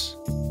Louis.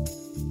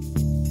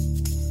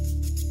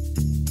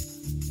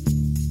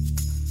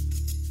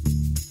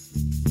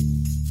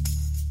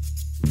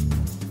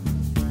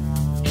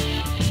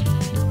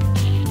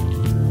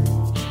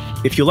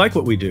 If you like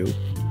what we do,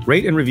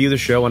 rate and review the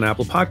show on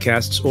Apple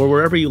Podcasts or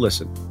wherever you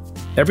listen.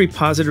 Every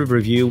positive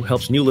review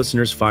helps new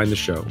listeners find the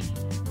show.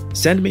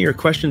 Send me your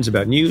questions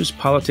about news,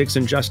 politics,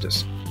 and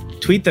justice.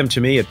 Tweet them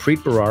to me at Preet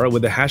Bharara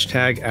with the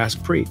hashtag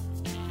AskPreet.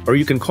 Or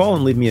you can call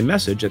and leave me a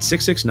message at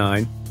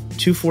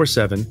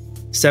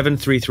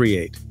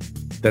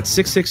 669-247-7338. That's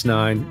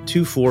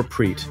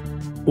 669-24-PREET.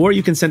 Or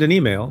you can send an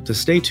email to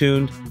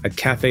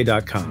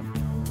staytuned@cafe.com.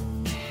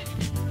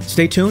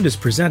 Stay Tuned is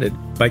presented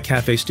by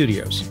Cafe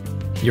Studios.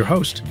 Your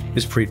host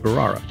is Preet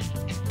Bharara.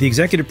 The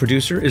executive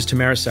producer is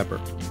Tamara Sepper.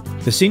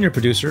 The senior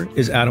producer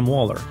is Adam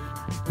Waller.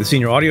 The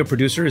senior audio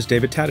producer is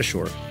David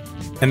Tatasciore.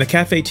 And the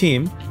Cafe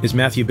team is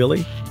Matthew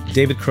Billy,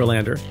 David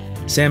Kurlander,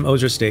 Sam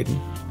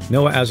Ozer-Staten,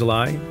 Noah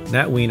Azulai,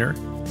 Nat Weiner,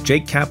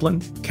 Jake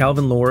Kaplan,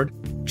 Calvin Lord,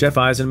 Jeff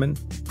Eisenman,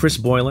 Chris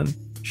Boylan,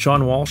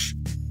 Sean Walsh,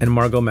 and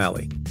Margot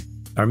Malley.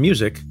 Our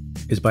music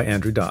is by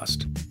Andrew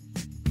Dost.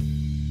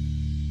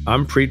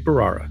 I'm Preet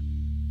Bharara.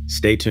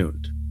 Stay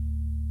tuned.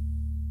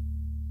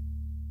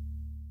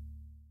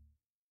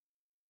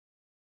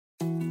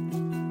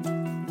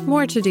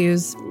 More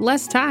to-dos,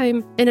 less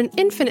time, and an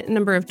infinite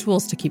number of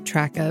tools to keep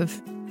track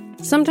of.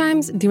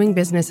 Sometimes doing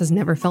business has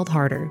never felt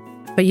harder,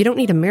 but you don't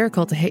need a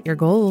miracle to hit your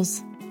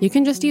goals. You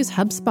can just use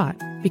HubSpot,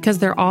 because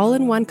their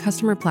all-in-one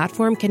customer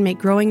platform can make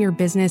growing your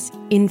business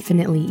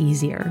infinitely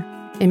easier.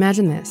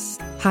 Imagine this: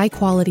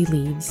 high-quality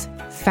leads,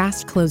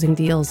 fast closing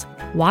deals,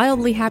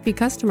 wildly happy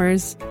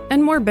customers,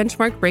 and more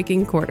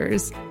benchmark-breaking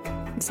quarters.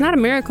 It's not a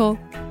miracle,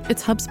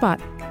 it's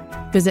HubSpot.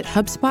 Visit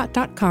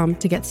HubSpot.com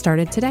to get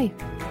started today.